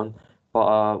interesting one.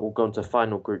 But we'll go into the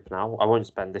final group now. I won't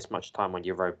spend this much time on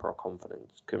Europa or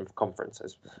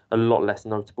conferences. A lot less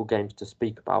notable games to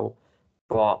speak about.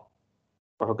 But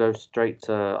I'll go straight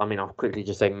to. I'll quickly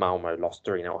just say Malmo lost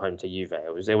 3-0 home to Juve.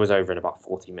 It was over in about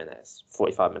 45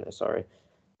 minutes. Sorry,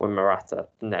 when Morata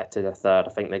netted a third.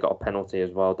 I think they got a penalty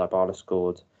as well. Dybala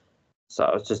scored. So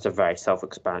it was just a very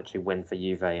self-explanatory win for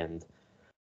Juve, and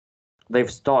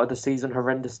they've started the season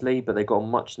horrendously, but they got a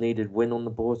much-needed win on the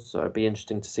board. So it'd be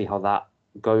interesting to see how that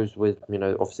goes with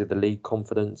obviously the league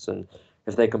confidence and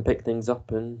if they can pick things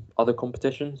up in other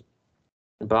competitions.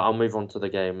 But I'll move on to the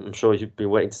game. I'm sure you've been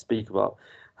waiting to speak about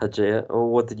Hajir.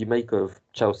 Or what did you make of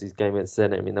Chelsea's game against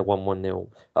Zenit? They won 1-0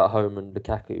 at home, and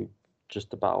Lukaku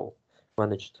just about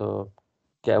managed to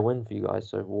get a win for you guys.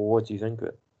 So what do you think of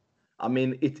it?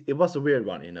 It was a weird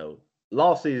one,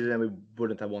 Last season we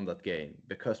wouldn't have won that game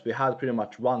because we had pretty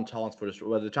much one chance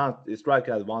the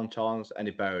striker had one chance and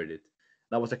he buried it.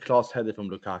 That was a class header from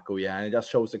Lukaku, and it just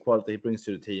shows the quality he brings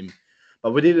to the team.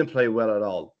 But we didn't play well at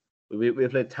all. We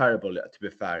played terrible, to be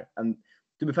fair. And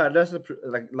to be fair, that's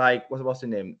like what's the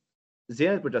name?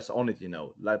 Zenit were just on it,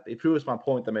 Like it proves my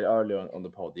point I made earlier on the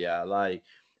pod. Yeah, like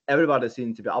everybody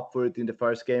seemed to be up for it in the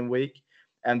first game week,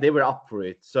 and they were up for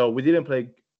it. So we didn't play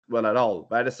well at all.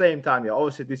 But at the same time,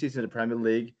 obviously this is in the Premier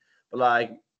League. But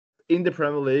like in the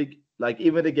Premier League, like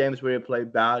even the games where you play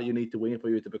bad, you need to win for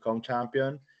you to become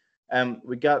champion. And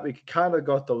we kind of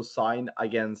got those signs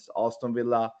against Aston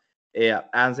Villa. Yeah,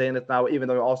 and saying it now, even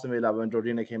though Aston Villa, when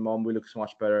Jorginho came on, we looked so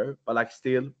much better. But like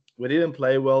still, we didn't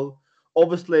play well.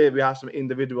 Obviously, we have some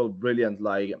individual brilliant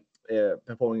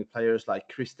performing players like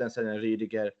Christensen and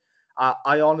Riediger.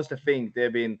 I honestly think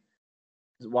they've been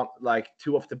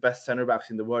two of the best center backs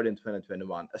in the world in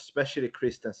 2021, especially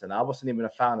Christensen. I wasn't even a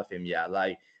fan of him,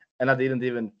 and I didn't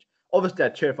even. Obviously, I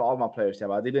cheer for all my players, but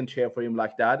I didn't cheer for him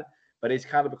like that. But he's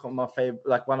kind of become my favorite,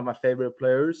 like one of my favorite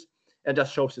players. And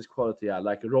just shows his quality,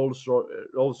 like a Rolls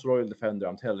Royal defender.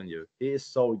 I'm telling you, he is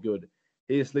so good.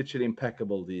 He is literally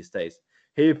impeccable these days.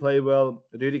 He played well.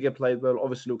 Rudiger played well.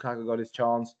 Obviously, Lukaku got his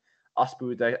chance. Aspi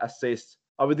with the assist.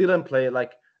 But we didn't play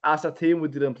as a team. We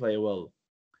didn't play well.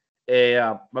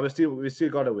 But we still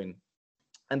got a win,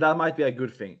 and that might be a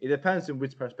good thing. It depends on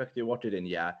which perspective you watch it in.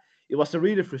 Yeah, it was a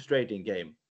really frustrating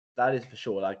game. That is for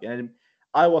sure. And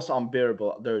I was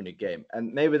unbearable during the game,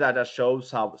 and maybe that just shows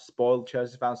how spoiled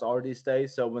Chelsea fans are these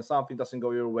days. So when something doesn't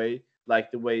go your way,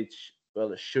 like the way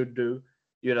it should do,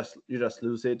 you just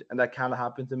lose it, and that kind of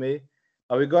happened to me.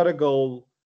 But we got a goal.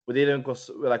 We didn't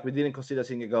consider a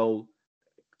single goal.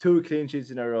 2 clean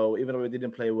sheets in a row, even though we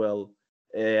didn't play well.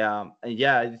 And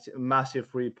it's massive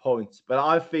 3 points. But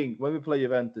I think when we play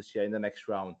Juventus here in the next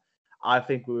round, I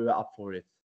think we were up for it,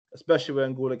 especially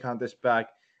when N'Golo Kante is back,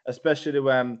 especially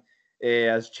when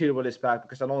as Chilwell is back,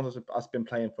 because Alonso has been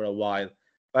playing for a while.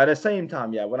 But at the same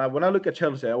time, when I look at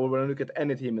Chelsea or when I look at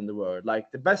any team in the world, like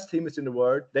the best teams in the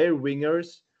world, their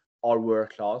wingers are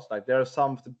world class. Like there are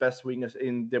some of the best wingers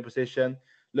in their position.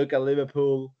 Look at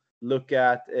Liverpool. Look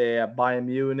at Bayern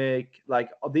Munich.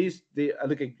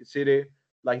 Look at City.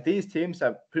 Like these teams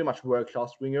have pretty much world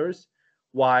class wingers.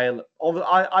 While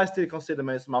I still consider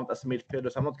Mason Mount as a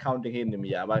midfielder, so I'm not counting him in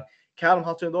here. But Callum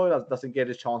Hudson-Odoi doesn't get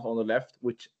his chance on the left,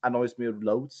 which annoys me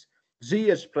loads.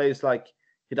 Ziyech plays like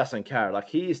he doesn't care. Like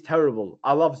he is terrible.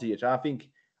 I love Ziyech. I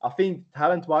think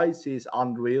talent-wise he's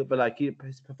unreal, but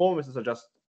his performances are just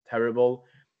terrible.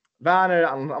 Werner,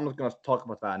 I'm not gonna talk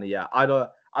about Werner. Yeah,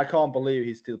 I can't believe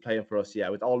he's still playing for us. Yeah,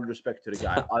 with all respect to the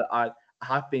guy,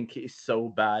 I think he's so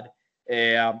bad.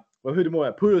 Well, who the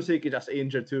more? Pulisic is just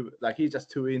injured too. Like he's just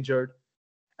too injured.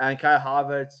 And Kai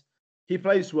Havertz, he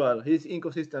plays well. He's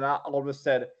inconsistent. I always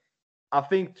said, I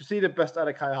think to see the best out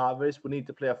of Kai Havertz, we need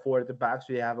to play a 4 at the back,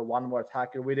 so you have one more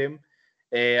attacker with him.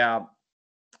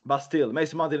 But still,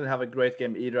 Mason Mount didn't have a great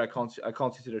game either. I can't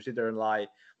sit there and lie.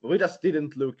 But we just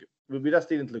didn't look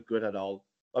good at all.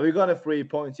 But we got a 3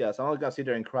 points, yes. I'm not gonna sit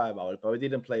there and cry about it, but we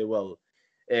didn't play well.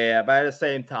 But at the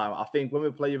same time, I think when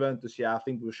we play Juventus, I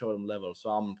think we show them level. So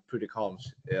I'm pretty calm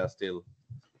still.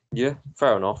 Yeah,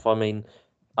 fair enough.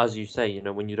 As you say,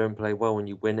 when you don't play well and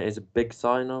you win, it is a big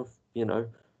sign of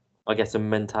I guess a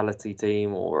mentality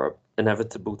team or an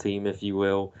inevitable team, if you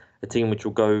will, a team which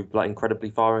will go like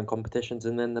incredibly far in competitions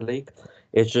and in the league.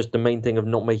 It's just the main thing of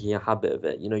not making a habit of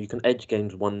it. You can edge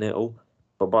games 1-0,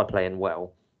 but by playing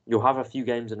well. You'll have a few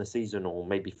games in a season, or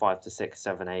maybe 5 to 6,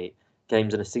 7, 8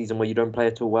 games in a season where you don't play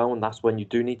at all well, and that's when you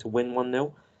do need to win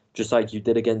 1-0, just like you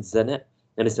did against Zenit.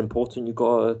 And it's important you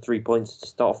got 3 points to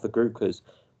start off the group because,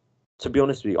 to be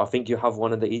honest with you, I think you have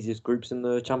one of the easiest groups in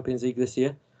the Champions League this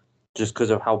year, just because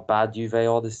of how bad Juve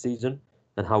are this season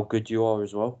and how good you are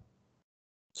as well.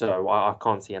 So I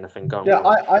can't see anything going Yeah,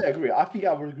 wrong. I agree. I think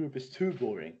our group is too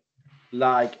boring.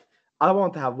 Like, I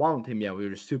want to have one team. Yeah, we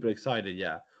were super excited.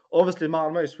 Yeah, obviously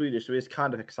Malmö is Swedish, so it's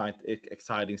kind of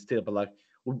exciting still. But like,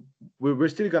 we're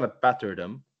still gonna batter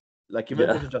them. Like, even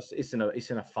if it just isn't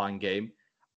a fun game.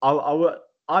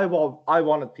 I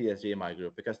wanted PSG in my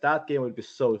group because that game would be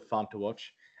so fun to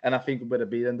watch, and I think we would have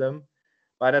beaten them.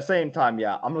 But at the same time,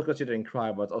 yeah, I'm not considering cry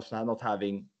about also not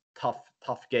having tough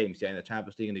games. Yeah, in the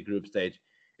Champions League in the group stage,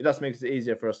 it just makes it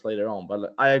easier for us later on.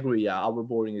 But I agree. Yeah, our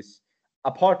boarding is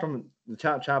apart from the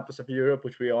champions of Europe,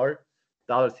 which we are.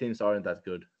 The other teams aren't that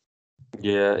good.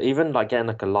 Yeah, even like getting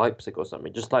like a Leipzig or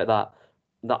something, just like that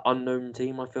unknown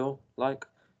team. I feel like.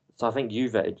 So I think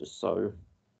Juve are just so.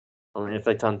 I mean, if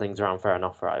they turn things around, fair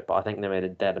enough, right? But I think they made a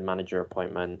dead manager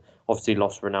appointment. Obviously,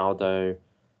 lost Ronaldo,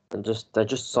 and they're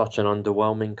just such an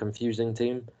underwhelming, confusing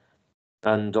team.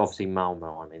 And obviously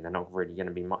Malmo, I mean, they're not really going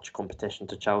to be much competition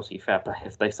to Chelsea. Fair play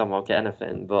if they somehow get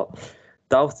anything, but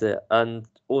doubt it. And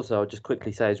also, I'll just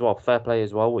quickly say as well, fair play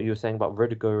as well, what you were saying about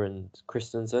Rudiger and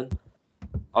Christensen.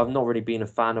 I've not really been a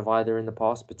fan of either in the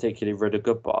past, particularly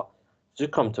Rudiger, but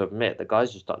just come to admit the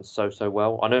guy's just done so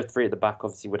well. I know three at the back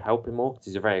obviously would help him more because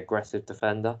he's a very aggressive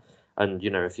defender. And,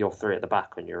 if you're three at the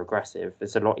back and you're aggressive,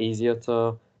 it's a lot easier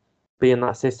to be in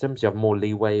that system. So you have more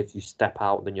leeway if you step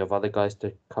out than you have other guys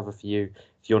to cover for you.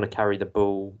 If you want to carry the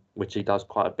ball, which he does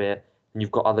quite a bit, and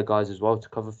you've got other guys as well to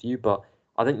cover for you. But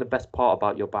I think the best part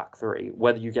about your back three,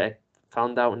 whether you get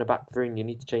found out in the back three and you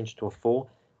need to change to a four,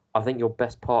 I think your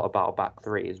best part about a back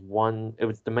three is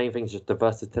the main thing is just the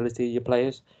versatility of your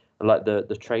players, like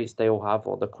the traits they all have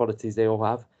or the qualities they all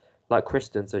have. Like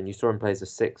Christensen, you saw him play as a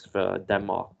six for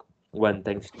Denmark when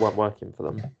things weren't working for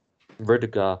them.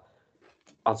 Rudiger,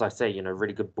 as I say,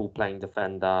 really good ball playing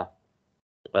defender.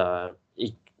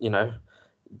 He,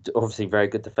 obviously very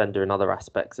good defender in other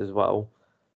aspects as well.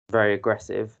 Very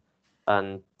aggressive,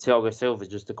 and Thiago Silva is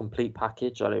just a complete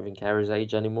package. I don't even care his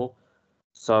age anymore.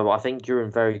 So I think you're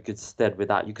in very good stead with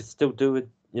that. You could still do it,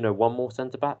 one more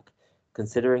centre back,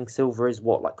 considering Silva is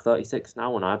what, like 36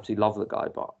 now, and I absolutely love the guy,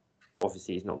 but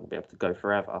obviously he's not going to be able to go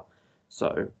forever. So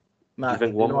do you Matt,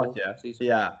 think one more yeah, season?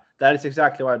 yeah, that is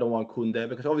exactly why I don't want Kunde,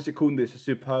 because obviously Kunde is a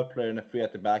superb player and a free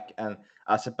at the back and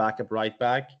as a backup right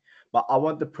back. But I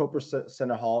want the proper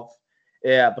center half.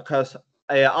 Yeah, because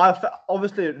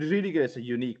obviously Rudiger is a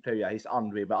unique player. Yeah, he's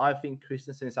unreal, but I think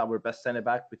Christensen is our best center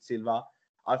back with Silva.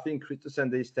 I think Christensen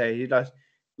these days he does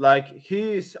like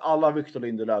he's a la Victor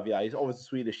Lindelöf. Yeah, he's obviously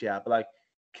Swedish. Yeah, but like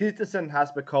Christensen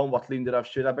has become what Lindelöf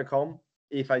should have become.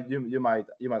 If you might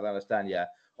understand. Yeah,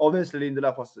 obviously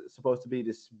Lindelöf was supposed to be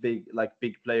this big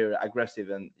player, aggressive,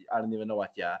 and I don't even know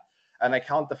what. Yeah, and I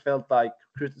kind of felt like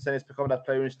Christensen is becoming that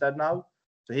player instead now.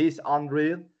 So he's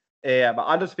unreal. Yeah, but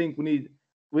I just think we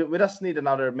just need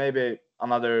another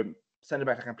center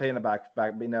back that can play in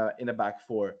a back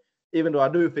four. Even though I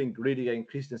do think Rudiger and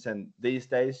Christensen these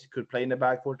days could play in the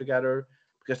back four together,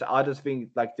 because I just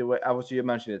think like the way you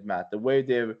mentioned it, Matt, the way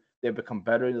they've become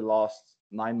better in the last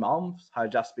 9 months has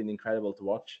just been incredible to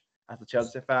watch as a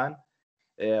Chelsea fan.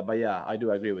 But yeah, I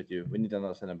do agree with you. We need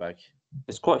another centre back.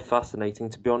 It's quite fascinating,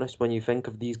 to be honest, when you think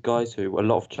of these guys who a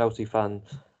lot of Chelsea fans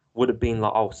would have been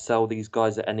like, I'll sell these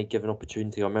guys at any given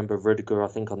opportunity. I remember Rudiger, I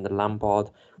think, under Lampard,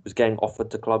 was getting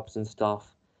offered to clubs and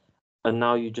stuff. And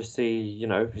now you just see,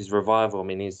 his revival. I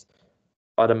mean,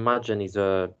 I'd imagine he's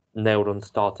a nailed on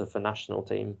starter for national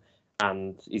team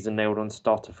and he's a nailed on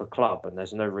starter for club. And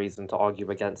there's no reason to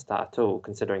argue against that at all,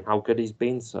 considering how good he's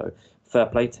been. So fair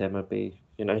play to him would be,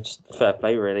 just fair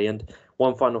play, really. And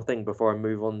one final thing before I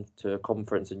move on to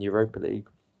Conference and Europa League.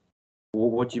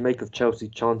 What do you make of Chelsea's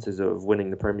chances of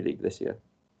winning the Premier League this year?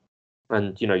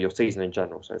 And, your season in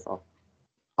general so far?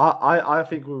 I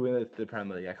think we win the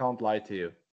Premier League. I can't lie to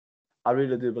you. I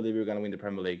really do believe we're going to win the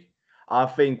Premier League. I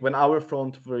think when our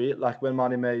front three, like when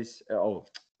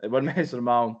when Mason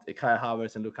Mount, Kai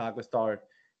Havertz, and Lukaku start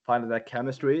finding that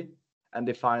chemistry and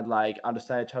they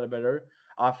understand each other better,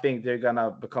 I think they're gonna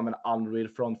become an unreal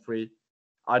front three.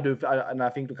 And I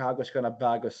think Lukaku is gonna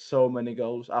bag us so many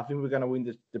goals. I think we're gonna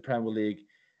win the Premier League,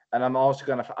 and I'm also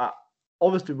gonna.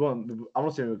 obviously, I'm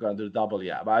not saying we're going to do the double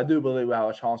yet, but I do believe we have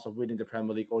a chance of winning the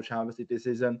Premier League or Champions League this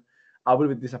season. I would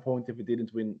be disappointed if we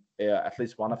didn't win at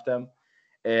least one of them.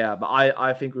 But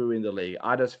I think we win the league.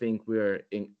 I just think we're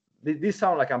in. This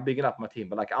sounds like I'm bigging up my team,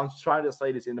 but like I'm trying to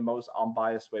say this in the most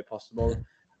unbiased way possible.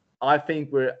 I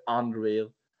think we're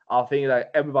unreal. I think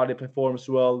like everybody performs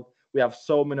well. We have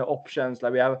so many options.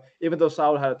 Like we have, even though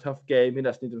Saul had a tough game, he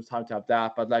doesn't need some time to have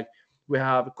that. But like we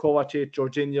have Kovacic,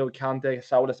 Jorginho, Kante,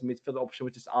 Saul as a midfield option,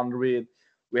 which is unreal.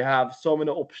 We have so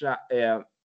many options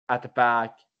at the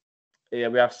back. We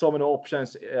have so many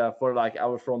options for like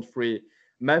our front three.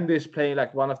 Mendy is playing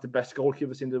like one of the best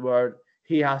goalkeepers in the world.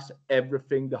 He has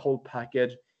everything, the whole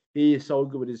package. He is so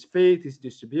good with his feet, his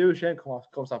distribution,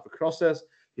 comes out for crosses,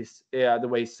 his the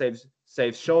way he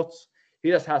saves shots. He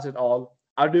just has it all.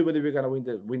 I do believe we're gonna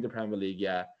win the Premier League,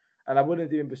 yeah. And I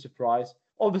wouldn't even be surprised.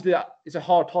 Obviously, it's a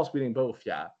hard task winning both,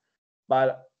 yeah.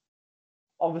 But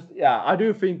obviously, yeah, I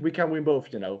do think we can win both.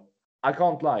 I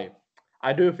can't lie.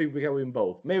 I do think we can win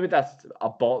both. Maybe that's a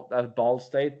bold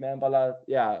statement, but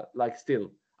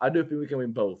still, I do think we can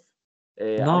win both.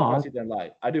 I'm not gonna sit there and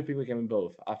lie. I do think we can win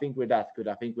both. I think we're that good.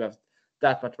 I think we have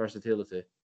that much versatility.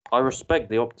 I respect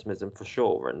the optimism for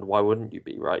sure, and why wouldn't you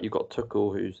be, right? You've got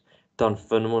Tuchel, who's done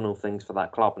phenomenal things for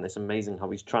that club, and it's amazing how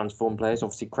he's transformed players.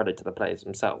 Obviously, credit to the players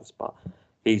themselves, but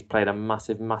he's played a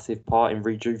massive, massive part in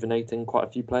rejuvenating quite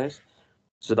a few players.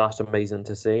 So that's amazing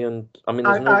to see. And I mean,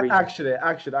 there's no reason.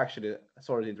 Actually,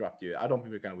 sorry to interrupt you. I don't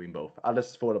think we're gonna win both. I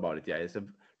just thought about it. Yeah, it's a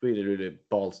really, really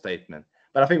bold statement.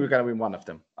 But I think we're gonna win one of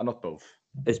them, and not both.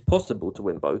 It's possible to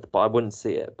win both, but I wouldn't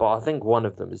see it. But I think one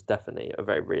of them is definitely a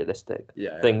very realistic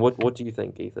thing. Yeah. What do you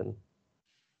think, Ethan?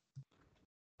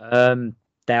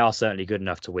 They are certainly good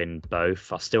enough to win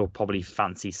both. I still probably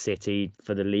fancy City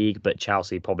for the league, but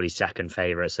Chelsea probably second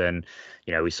favourites. And,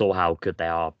 we saw how good they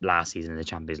are last season in the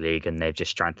Champions League, and they've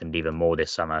just strengthened even more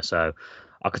this summer. So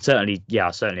I certainly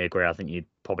agree. I think you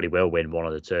probably will win one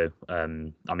of the two.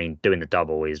 I mean, doing the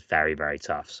double is very, very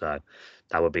tough. So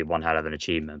that would be one hell of an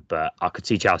achievement. But I could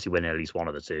see Chelsea winning at least one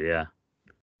of the two, yeah.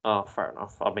 Oh, fair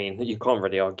enough. I mean, you can't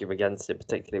really argue against it,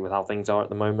 particularly with how things are at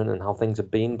the moment and how things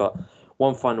have been. But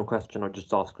one final question I'll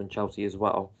just ask on Chelsea as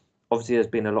well. Obviously, there's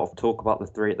been a lot of talk about the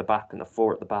 3 at the back and the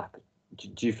 4 at the back.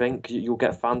 Do you think you'll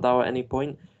get found out at any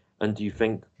point? And do you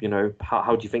think,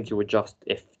 how do you think you'll adjust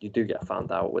if you do get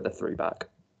found out with a 3 back?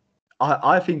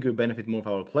 I think we benefit more of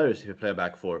our players if we play a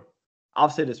back 4.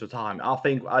 I've said this for time. I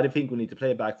think we need to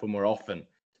play a back 4 more often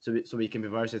so we can be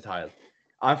versatile.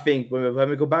 I think when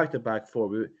we go back to back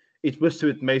 4, it will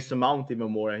suit Mason Mount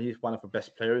even more, and he's one of our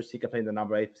best players. He can play in the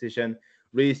number 8 position.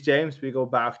 Reece James, we go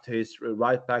back to his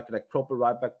right back, like proper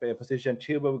right back position.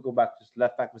 Chilwell, we go back to his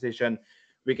left back position.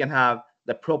 We can have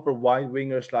the proper wide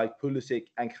wingers like Pulisic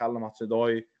and Callum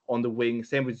Hudson-Odoi on the wing.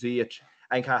 Same with Ziyech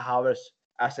and Kai Havertz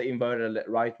as an inverted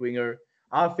right winger.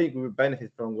 I think we would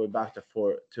benefit from going back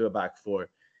to a back 4.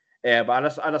 But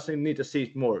I just need to see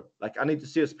it more. Like I need to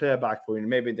see us play a back 4,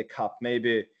 maybe in the cup,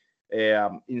 maybe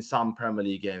in some Premier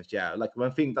League games. Yeah, like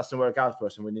when things doesn't work out for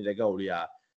us and we need a goal, yeah,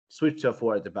 switch to a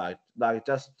 4 at the back. Like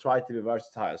just try to be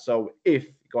versatile. So if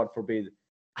God forbid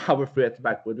our 3 at the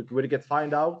back would get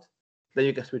found out, then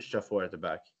you can switch to a 4 at the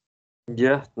back.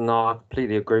 Yeah, no, I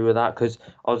completely agree with that because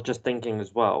I was just thinking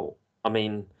as well. I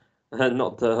mean,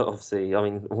 not to obviously. I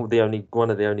mean, one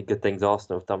of the only good things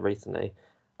Arsenal have done recently.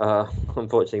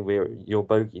 Unfortunately, we're your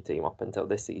bogey team up until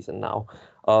this season now.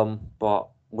 But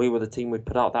we were the team we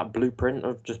put out that blueprint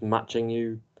of just matching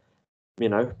you,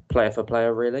 player for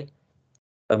player, really,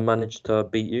 and managed to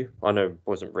beat you. I know it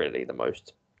wasn't really the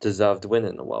most deserved win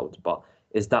in the world, but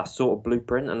is that sort of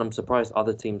blueprint, and I'm surprised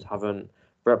other teams haven't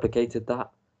replicated that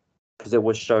because it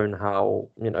was shown how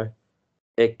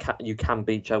you can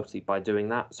beat Chelsea by doing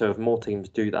that. So if more teams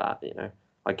do that,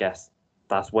 I guess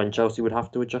that's when Chelsea would have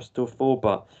to adjust to a 4.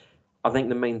 But I think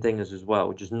the main thing is as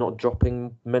well just not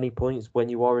dropping many points when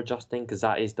you are adjusting, because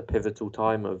that is the pivotal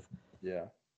time of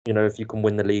if you can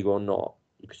win the league or not,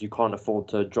 because you can't afford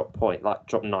to drop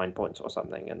 9 points or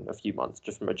something in a few months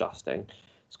just from adjusting.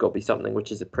 It's got to be something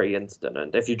which is a pre-instant,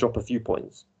 and if you drop a few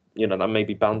points, that may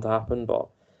be bound to happen, but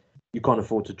you can't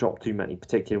afford to drop too many,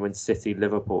 particularly when City,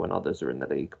 Liverpool and others are in the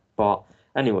league. But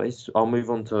anyways, I'll move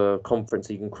on to Conference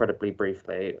League incredibly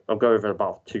briefly. I'll go over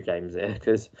about 2 games here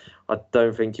because I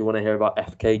don't think you want to hear about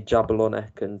FK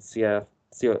Jablonec and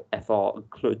CFR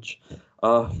Cluj.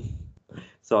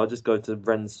 So I'll just go to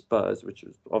Rennes Spurs, which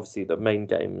was obviously the main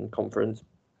game in Conference.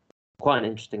 Quite an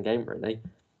interesting game, really.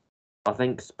 I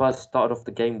think Spurs started off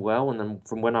the game well, and then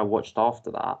from when I watched after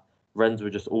that, Rennes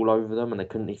were just all over them and they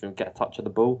couldn't even get a touch of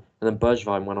the ball. And then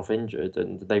Bergwijn went off injured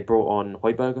and they brought on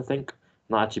Højbjerg, I think,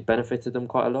 and that actually benefited them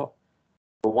quite a lot.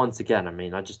 But once again, I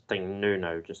mean, I just think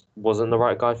Nuno just wasn't the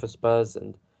right guy for Spurs,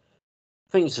 and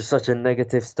I think it's just such a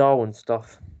negative style and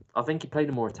stuff. I think he played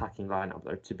a more attacking lineup,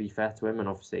 though, to be fair to him, and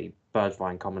obviously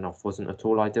Bergwijn coming off wasn't at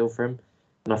all ideal for him.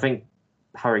 And I think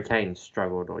Harry Kane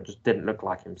struggled or just didn't look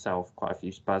like himself. Quite a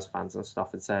few Spurs fans and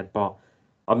stuff had said, but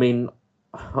I mean,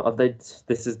 this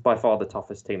is by far the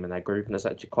toughest team in their group, and it's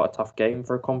actually quite a tough game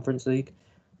for a Conference League.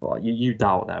 But you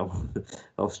doubt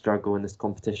they'll struggle in this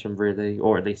competition really,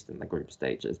 or at least in the group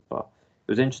stages. But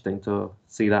it was interesting to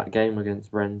see that game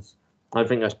against Rennes. I don't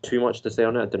think there's too much to say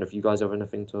on it. I don't know if you guys have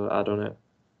anything to add on it.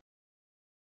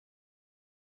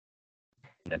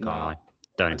 Can't lie.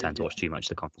 Don't intend to watch too much of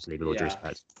the Conference League with all due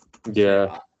respect.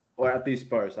 Yeah. Or at least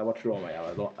Spurs. I watch Roma.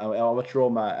 I watch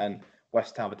Roma and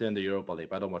West Ham within the Europa League,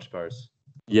 but I don't watch Spurs.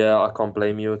 Yeah, I can't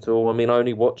blame you at all. I mean, I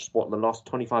only watched the last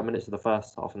 25 minutes of the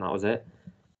first half, and that was it.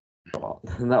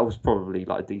 And that was probably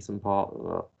like a decent part.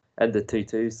 Ended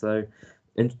 2-2, so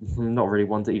I'm not really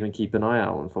one to even keep an eye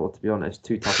out on for, to be honest.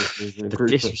 Two toughest teams in the The group.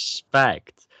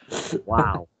 disrespect.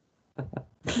 Wow.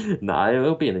 Nah,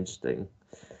 it'll be an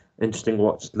interesting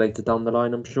watch later down the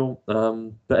line, I'm sure.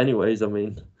 But anyways, I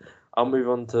mean, I'll move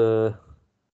on to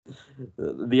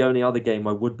the only other game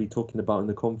I would be talking about in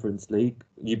the Conference League.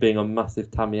 You being a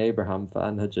massive Tammy Abraham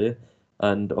fan, Hajir,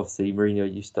 and obviously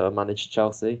Mourinho used to manage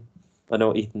Chelsea. I know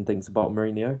what Ethan thinks about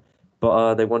Mourinho,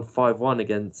 but they won 5-1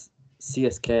 against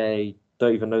CSK.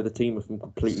 Don't even know the team, if I'm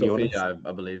completely honest.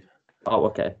 I believe. Oh,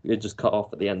 okay. It just cut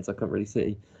off at the end, so I couldn't really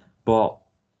see. But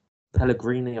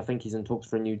Pellegrini, I think he's in talks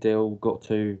for a new deal. Got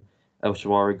two. El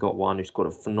Shaarawy got one, who scored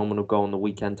a phenomenal goal on the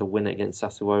weekend to win it against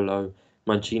Sassuolo.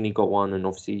 Mancini got one, and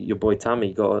obviously your boy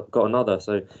Tammy got another.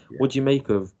 So, what do you make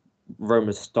of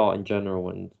Roma's start in general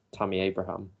and Tammy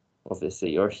Abraham?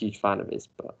 Obviously, you're a huge fan of his,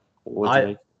 but what do you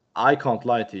make? I can't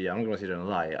lie to you. I'm gonna sit there and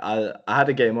lie. I had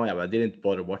a game on, but I didn't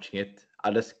bother watching it. I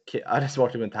just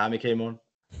watched it when Tammy came on.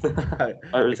 I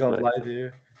can't lie to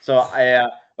you. So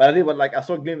but I did what I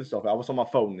saw glimpses of it. I was on my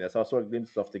phone, so I saw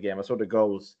glimpses of the game. I saw the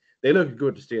goals. They look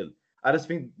good still. I just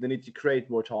think they need to create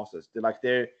more chances.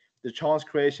 The chance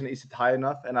creation isn't high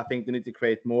enough, and I think they need to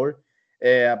create more.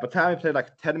 But Tammy played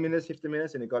 10 minutes, 15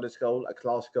 minutes, and he got his goal, a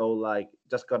class goal,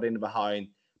 just got in behind,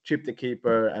 chipped the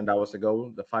keeper, and that was the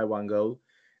goal, the 5-1 goal.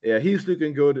 Yeah, he's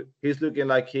looking good. He's looking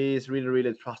like he's really,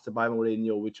 really trusted by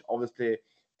Mourinho, which obviously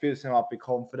fills him up with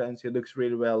confidence. He looks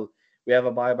really well. We have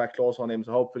a buyback clause on him,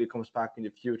 so hopefully he comes back in the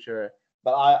future.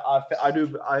 But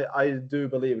I do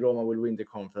believe Roma will win the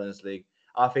Conference League.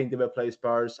 I think they will play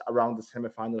Spurs around the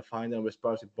semi-final, final, where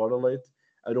Spurs will bottle it.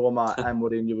 And Roma and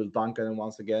Mourinho will dunk on them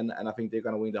once again, and I think they're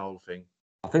going to win the whole thing.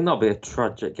 I think that'll be a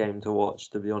tragic game to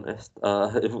watch, to be honest,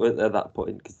 at that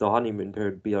point, because the honeymoon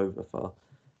period would be over for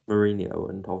Mourinho,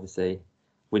 and obviously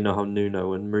we know how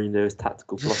Nuno and Mourinho's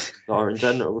tactical philosophies are in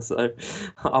general, so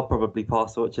I'll probably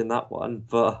pass watching that one.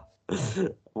 But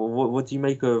what do you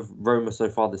make of Roma so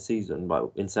far this season,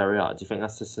 in Serie A? Do you think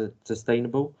that's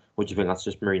sustainable, or do you think that's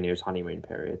just Mourinho's honeymoon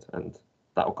period and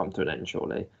that will come to an end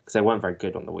shortly? Because they weren't very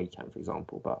good on the weekend, for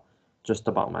example, but just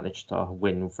about managed to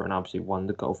win for an absolute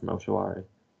wonder goal from El Shaarawy.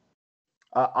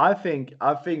 I think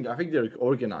they're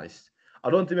organized. I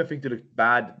don't even think they look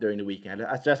bad during the weekend.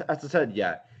 As I said,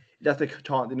 that's the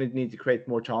chance. They need to create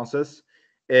more chances.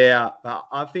 Yeah,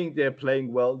 I think they're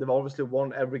playing well. They've obviously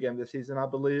won every game this season, I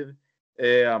believe.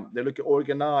 They look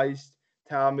organized.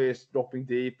 Tammy is dropping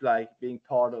deep, being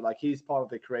part of, he's part of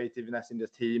the creativeness in the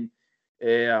team.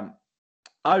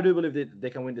 I do believe they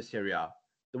can win the Serie A.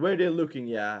 The way they're looking,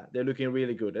 they're looking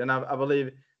really good. And I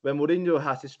believe when Mourinho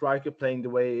has his striker playing the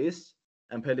way he is,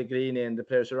 and Pellegrini and the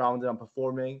players around them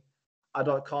performing,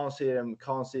 can't see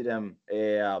them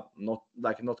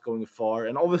not going far.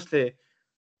 And obviously,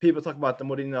 people talk about the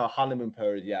Mourinho honeymoon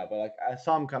period, but at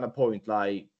some kind of point,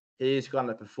 he's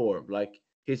gonna perform.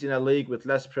 He's in a league with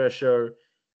less pressure.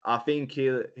 I think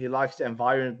he likes the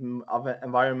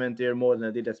environment there more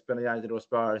than he did at United or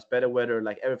Spurs. Better weather,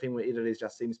 everything with Italy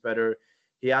just seems better.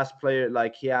 He has player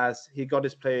he got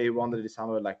his player he wanted this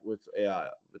summer, with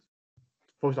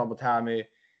for example Tammy.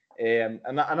 And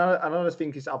another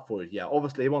thing he's up for it. Yeah,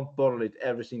 obviously he won't bottle it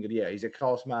every single year. He's a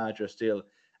class manager still,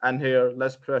 and here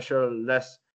less pressure,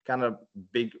 less kind of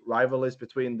big rivalries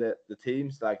between the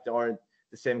teams. They aren't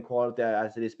the same quality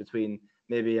as it is between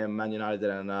maybe a Man United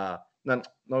and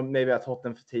maybe a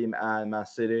Tottenham team and Man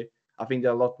City. I think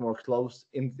they're a lot more close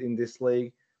in this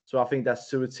league, so I think that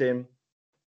suits him.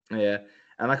 Yeah,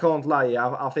 and I can't lie.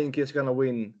 I think he's gonna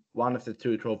win one of the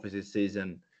two trophies this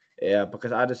season. Yeah,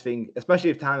 because I just think,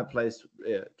 especially if Tanner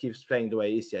keeps playing the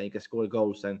way he is, and he can score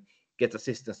goals and get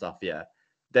assists and stuff,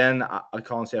 then I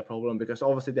can't see a problem, because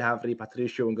obviously they have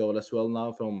Patricio in goal as well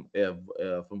now from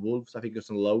Wolves. I think it's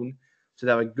on loan. so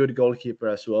they have a good goalkeeper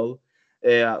as well.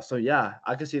 So yeah,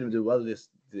 I can see them do well this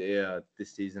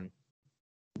season.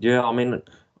 Yeah, I mean,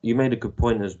 you made a good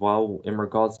point as well in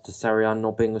regards to Serie A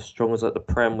not being as strong as like the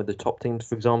Prem with the top teams,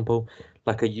 for example.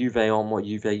 Like a Juve aren't what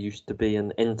Juve used to be,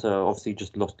 and Inter obviously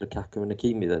just lost Lukaku and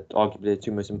Hakimi, that arguably the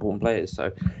two most important players.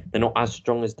 So they're not as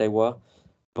strong as they were.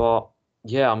 But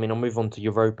yeah, I mean, I'll move on to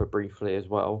Europa briefly as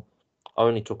well. I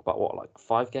only talk about what, like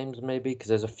 5 games maybe, because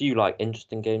there's a few like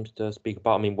interesting games to speak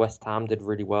about. I mean, West Ham did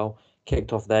really well,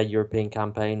 kicked off their European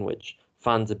campaign, which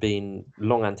fans have been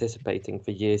long anticipating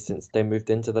for years since they moved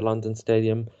into the London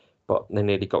Stadium, but they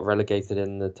nearly got relegated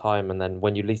in the time. And then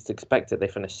when you least expect it, they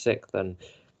finished sixth and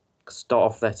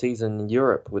start off their season in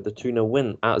Europe with a 2-0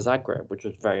 win at Zagreb, which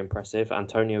was very impressive.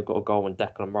 Antonio got a goal and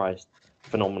Declan Rice,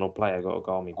 phenomenal player, got a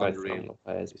goal. I mean, both phenomenal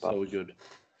players. But So good.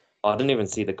 I didn't even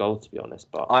see the goal, to be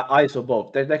honest. But I saw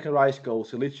both. Declan Rice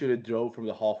goals. He literally drove from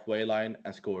the halfway line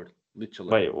and scored.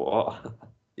 Literally. wait, what?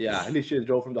 Yeah, he literally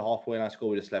drove from the halfway line and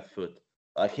scored with his left foot.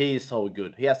 Like, he is so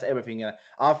good. He has everything.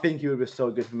 I think he will be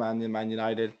so good for Man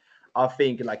United. I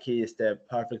think like he is the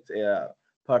perfect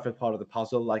part of the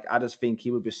puzzle. Like, I just think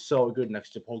he would be so good next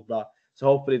to Pogba. So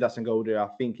hopefully he doesn't go there. I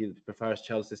think he prefers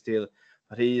Chelsea still,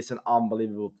 but he is an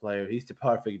unbelievable player. He's the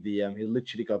perfect DM. He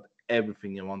literally got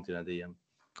everything you want in a DM.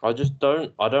 I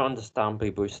don't understand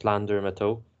people who slander him at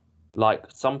all. Like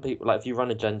some people, like if you run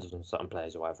agendas on certain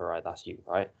players or whatever, right, that's you,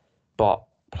 right? But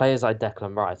players like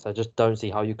Declan Rice, I just don't see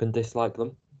how you can dislike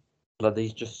them. Like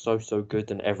he's just so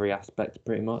good in every aspect,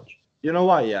 pretty much. You know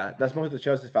why? Yeah, that's most of the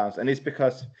Chelsea fans, and it's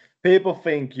because people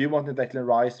think you want Declan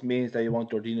Rice means that you want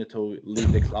Jorginho to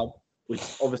leave the club, which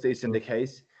obviously isn't the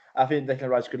case. I think Declan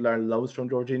Rice could learn loads from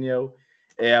Jorginho.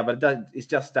 Yeah, but it's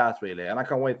just that really, and I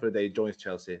can't wait for the day he joins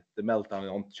Chelsea. The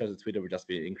meltdown on Chelsea Twitter would just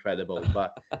be incredible.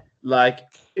 But like,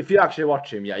 if you actually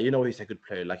watch him, yeah, you know he's a good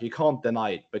player. Like, you can't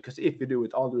deny it, because if you do,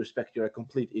 with all due respect, you're a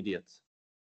complete idiot.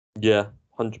 Yeah,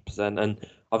 100%. And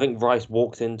I think Rice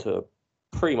walks into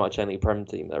pretty much any Prem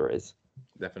team there is.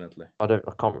 Definitely. I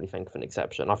can't really think of an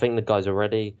exception. I think the guy's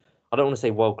already, I don't want to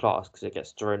say world class because it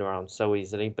gets thrown around so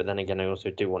easily, but then again, I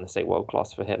also do want to say world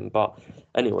class for him. But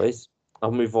anyways,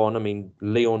 I'll move on. I mean,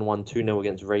 Lyon won 2-0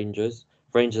 against Rangers.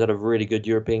 Rangers had a really good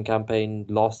European campaign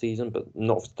last season, but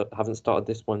haven't started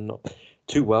this one not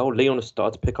too well. Lyon has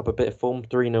started to pick up a bit of form.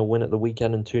 3-0 win at the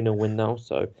weekend and 2-0 win now.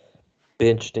 So be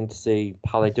interesting to see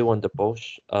how they do under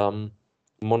Bosch.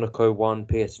 Monaco won,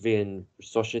 PSV and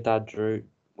Sociedad drew,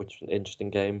 which was an interesting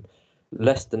game.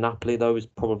 Leicester Napoli, though, is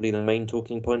probably the main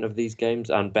talking point of these games,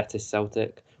 and Betis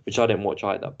Celtic, which I didn't watch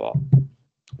either, but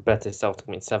Betis Celtic,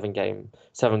 I mean,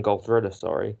 7-goal thriller,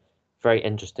 sorry. Very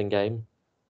interesting game.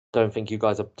 Don't think you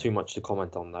guys have too much to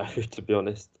comment on, though, to be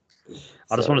honest.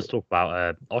 I just wanted to talk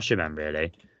about Osimhen,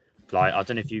 really. Like, I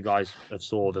don't know if you guys have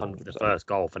saw the 100%. first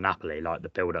goal for Napoli, like the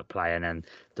build-up play and then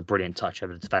the brilliant touch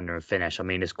over the defender and finish. I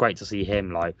mean, it's great to see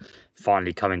him like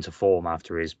finally come into form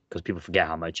after because people forget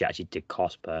how much he actually did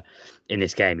cost. But in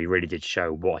this game, he really did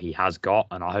show what he has got,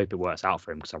 and I hope it works out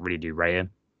for him because I really do rate him.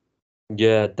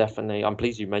 Yeah, definitely. I'm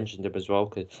pleased you mentioned him as well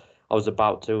because I was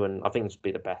about to, and I think this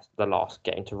would be the last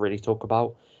game to really talk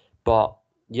about. But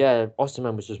yeah,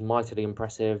 Osimhen was just mightily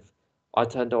impressive. I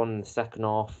turned on in the second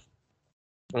half,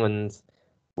 and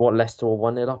Leicester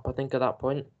were 1-0 up, I think, at that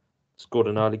point. Scored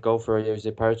an early goal for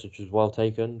Jose Perez, which was well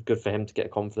taken. Good for him to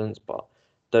get confidence, but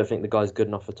don't think the guy's good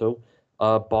enough at all.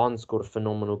 Barnes scored a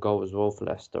phenomenal goal as well for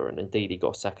Leicester, and indeed he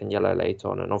got a second yellow later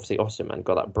on, and obviously Osimhen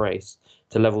got that brace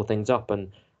to level things up.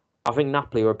 And I think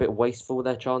Napoli were a bit wasteful with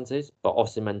their chances, but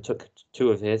Osimhen took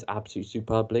 2 of his absolutely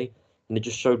superbly, and it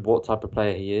just showed what type of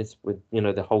player he is with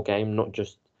the whole game, not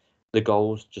just the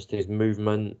goals, just his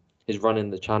movement, his running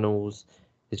the channels,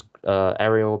 his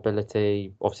aerial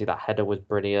ability. Obviously, that header was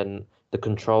brilliant. The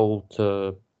control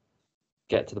to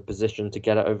get to the position, to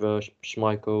get it over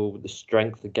Schmeichel, the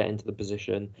strength to get into the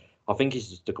position. I think he's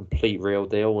just a complete real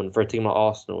deal. And for a team like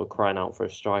Arsenal, we're crying out for a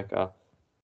striker.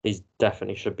 He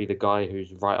definitely should be the guy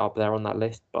who's right up there on that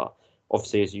list. But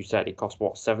obviously, as you said, he cost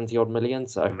 70 odd million.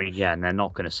 So I mean, yeah, and they're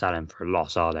not going to sell him for a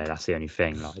loss, are they? That's the only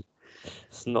thing. Like,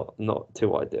 it's not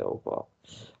too ideal, but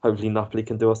hopefully Napoli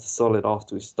can do us a solid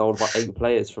after we stole about 8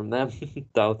 players from them.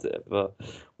 Doubt it. But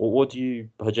what do you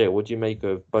make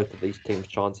of both of these teams'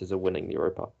 chances of winning the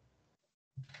Europa?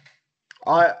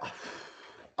 I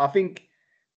think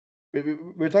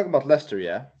we're talking about Leicester,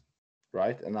 yeah,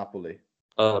 right, and Napoli.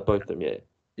 Both of them, yeah.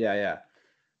 Yeah.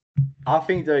 I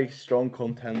think they're strong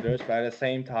contenders, but at the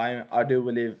same time, I do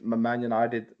believe Man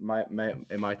United might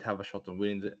have a shot on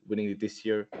winning it this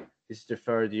year. This is the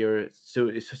 3rd year.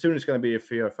 Soon it's going to be a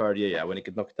 3rd year, yeah, when it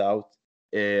get knocked out.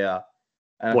 Yeah.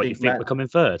 And what, you think we're coming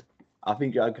 3rd? I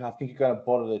think you're gonna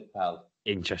bottle it, pal.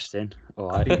 Interesting.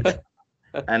 All I right. think,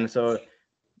 and so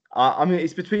I mean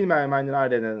it's between Man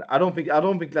United and I don't think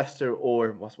Leicester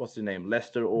or what's the name,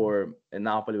 Leicester or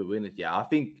Napoli will win it. Yeah, I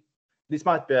think this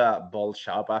might be a bold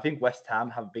shout, but I think West Ham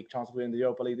have a big chance of winning the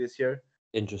Europa League this year.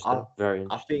 Interesting, very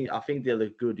interesting. I think they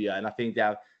look good, yeah, and I think they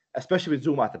have, especially with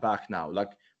Zuma at the back now.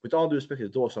 Like with all due respect to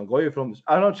Dawson, going from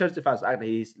I know Chelsea fans act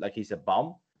like he's a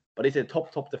bum, but he's a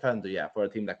top defender, yeah, for a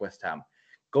team like West Ham.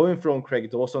 Going from Craig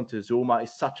Dawson to Zuma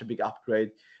is such a big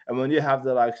upgrade, and when you have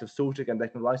the likes of Suchik and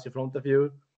Declan Rice in front of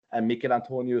you, and Mikel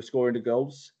Antonio scoring the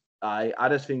goals, I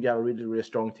just think you have a really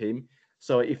strong team.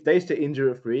 So if they stay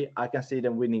injury free, I can see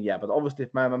them winning, yeah. But obviously,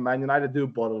 if Man United do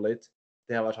bottle it,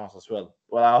 they have a chance as well.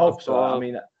 Well, I hope so. I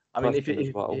mean, if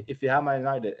you have Man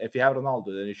United, if you have Ronaldo,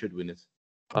 then you should win it.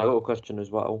 I got a question as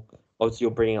well. Obviously,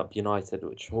 you're bringing up United,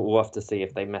 which we'll have to see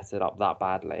if they mess it up that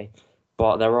badly.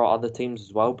 But there are other teams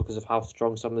as well because of how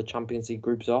strong some of the Champions League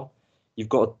groups are. You've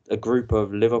got a group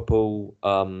of Liverpool,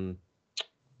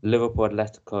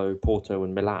 Atletico, Porto,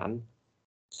 and Milan.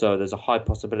 So there's a high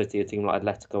possibility a team like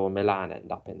Atletico or Milan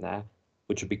end up in there,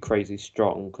 which would be crazy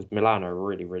strong because Milan are a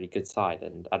really good side,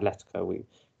 and Atletico,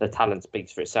 their talent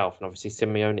speaks for itself, and obviously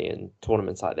Simeone in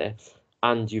tournaments like this.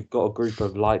 And you've got a group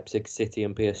of Leipzig, City,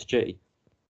 and PSG.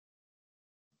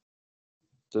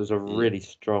 So there's a really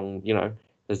strong,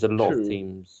 there's a lot of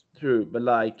teams. True,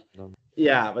 but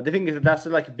yeah, but the thing is that's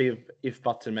like a big if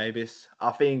buts and maybes.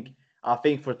 I think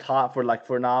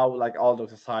for now, like all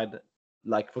those aside,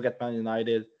 like forget Man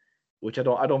United, which I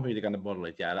don't really gonna bother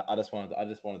it. Yeah, I just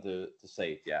wanted to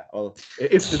say it. Yeah, well,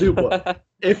 if they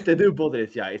do bother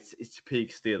it, yeah, it's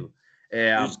peak still. You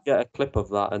just get a clip of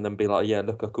that and then be like, yeah,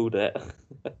 look, I called it.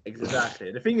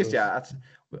 Exactly. The thing is, yeah,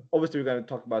 obviously we're gonna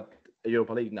talk about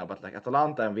Europa League now, but like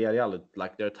Atalanta and Villarreal,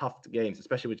 like they're tough games,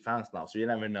 especially with fans now. So you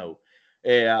never know.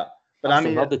 But that's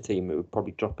another team who would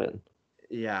probably drop in.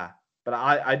 Yeah, but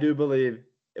I do believe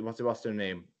what's their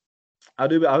name? I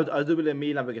do believe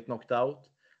Milan will get knocked out.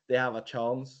 They have a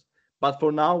chance, but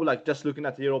for now, like just looking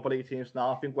at the Europa League teams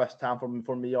now, I think West Ham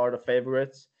for me are the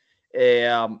favorites.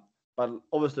 But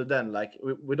obviously, then like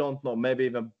we don't know. Maybe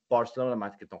even Barcelona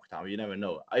might get knocked out. You never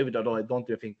know. I don't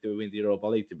even think they will win the Europa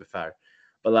League, to be fair.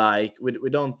 But like we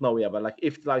don't know yet. But like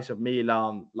if the likes of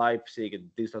Milan, Leipzig, and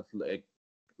these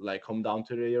like come down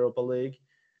to the Europa League,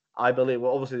 I believe.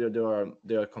 Well, obviously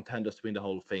they are contenders to win the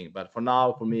whole thing. But for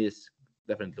now, for me, it's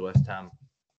definitely West Ham.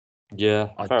 Yeah,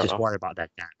 I just worry about their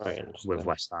depth with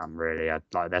West Ham. Really,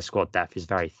 like their squad depth is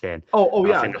very thin. Oh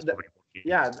yeah, I think that's probably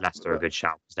Leicester a good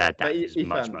shout. Their depth is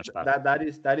much better.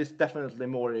 That is definitely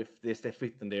more if they stay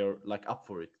fit and they are like up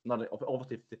for it. Not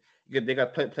obviously if they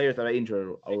got players that are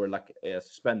injured or like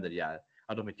suspended. Yeah,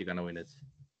 I don't think you're gonna win it.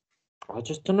 I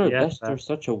just don't know. Yeah, Leicester is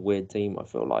such a weird team. I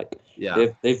feel like yeah,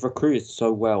 they've recruited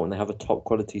so well and they have a top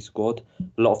quality squad.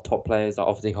 A lot of top players, like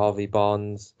obviously Harvey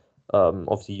Barnes,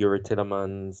 obviously Yuri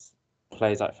Tillemans,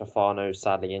 players like Fofana,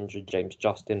 sadly injured, James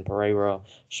Justin, Pereira,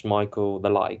 Schmeichel, the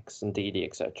likes, and Didi,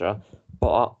 etc.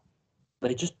 But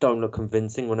they just don't look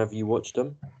convincing whenever you watch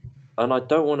them. And I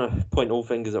don't want to point all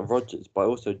fingers at Rodgers, but I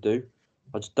also do.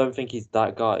 I just don't think he's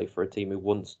that guy for a team who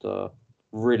wants to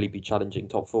really be challenging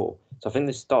top four. So I think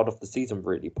they started off the season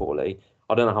really poorly.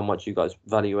 I don't know how much you guys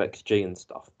value XG and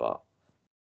stuff, but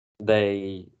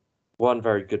they weren't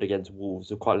very good against Wolves.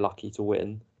 They were quite lucky to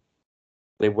win.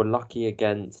 They were lucky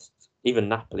against even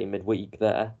Napoli midweek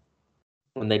there,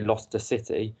 when they lost to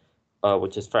City,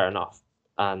 which is fair enough.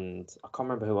 And I can't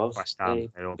remember who else West Ham,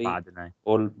 they're all bad, didn't they?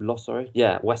 Or lost, sorry.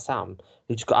 Yeah, West Ham,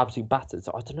 who just got absolutely battered.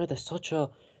 So I don't know,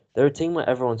 they're a team where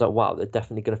everyone's like, wow, they're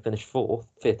definitely going to finish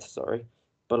fifth, sorry.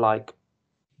 But like,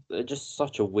 they're just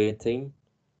such a weird team.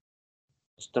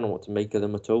 Just don't know what to make of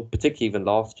them at all. Particularly even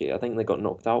last year, I think they got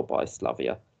knocked out by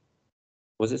Slavia.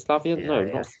 Was it Slavia? Yeah, no,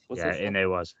 yeah. not. It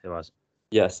was.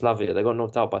 Yeah, Slavia. They got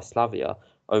knocked out by Slavia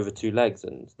over 2 legs,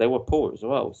 and they were poor as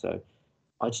well. So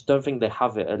I just don't think they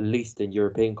have it, at least in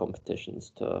European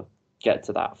competitions, to get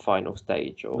to that final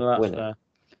stage or win it.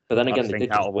 But then again, they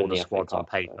did just win the squads on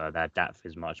paper. Their depth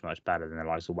is much better than the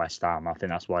likes of West Ham. I think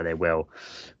that's why they will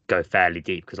go fairly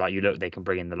deep, because like you look, they can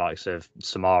bring in the likes of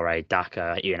Samare,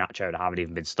 Daka, Iheanacho that haven't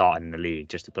even been starting in the league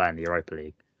just to play in the Europa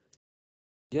League.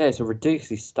 Yeah, it's a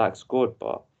ridiculously stacked squad,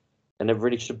 and they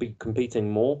really should be competing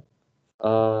more.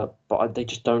 But they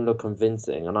just don't look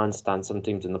convincing. And I understand some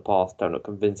teams in the past don't look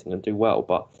convincing and do well,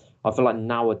 but I feel like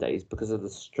nowadays, because of the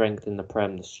strength in the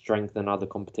Prem, the strength in other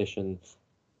competitions,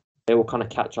 it will kind of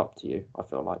catch up to you, I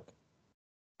feel like.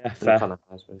 Yeah, fair. Kind of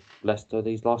has with Leicester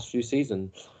these last few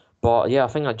seasons. But yeah, I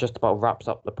think that just about wraps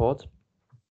up the pod.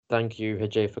 Thank you,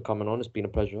 Hajay, for coming on. It's been a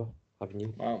pleasure having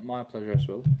you. My pleasure as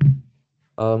well.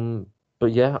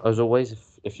 But yeah, as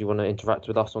always, if you want to interact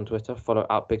with us on Twitter, follow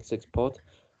 @Big6Pod.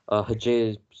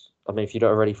 Hajir, I mean, if you don't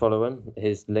already follow him,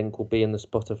 his link will be in the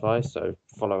Spotify, so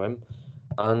follow him.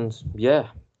 And yeah,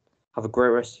 have a great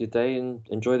rest of your day and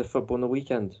enjoy the football on the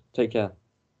weekend. Take care.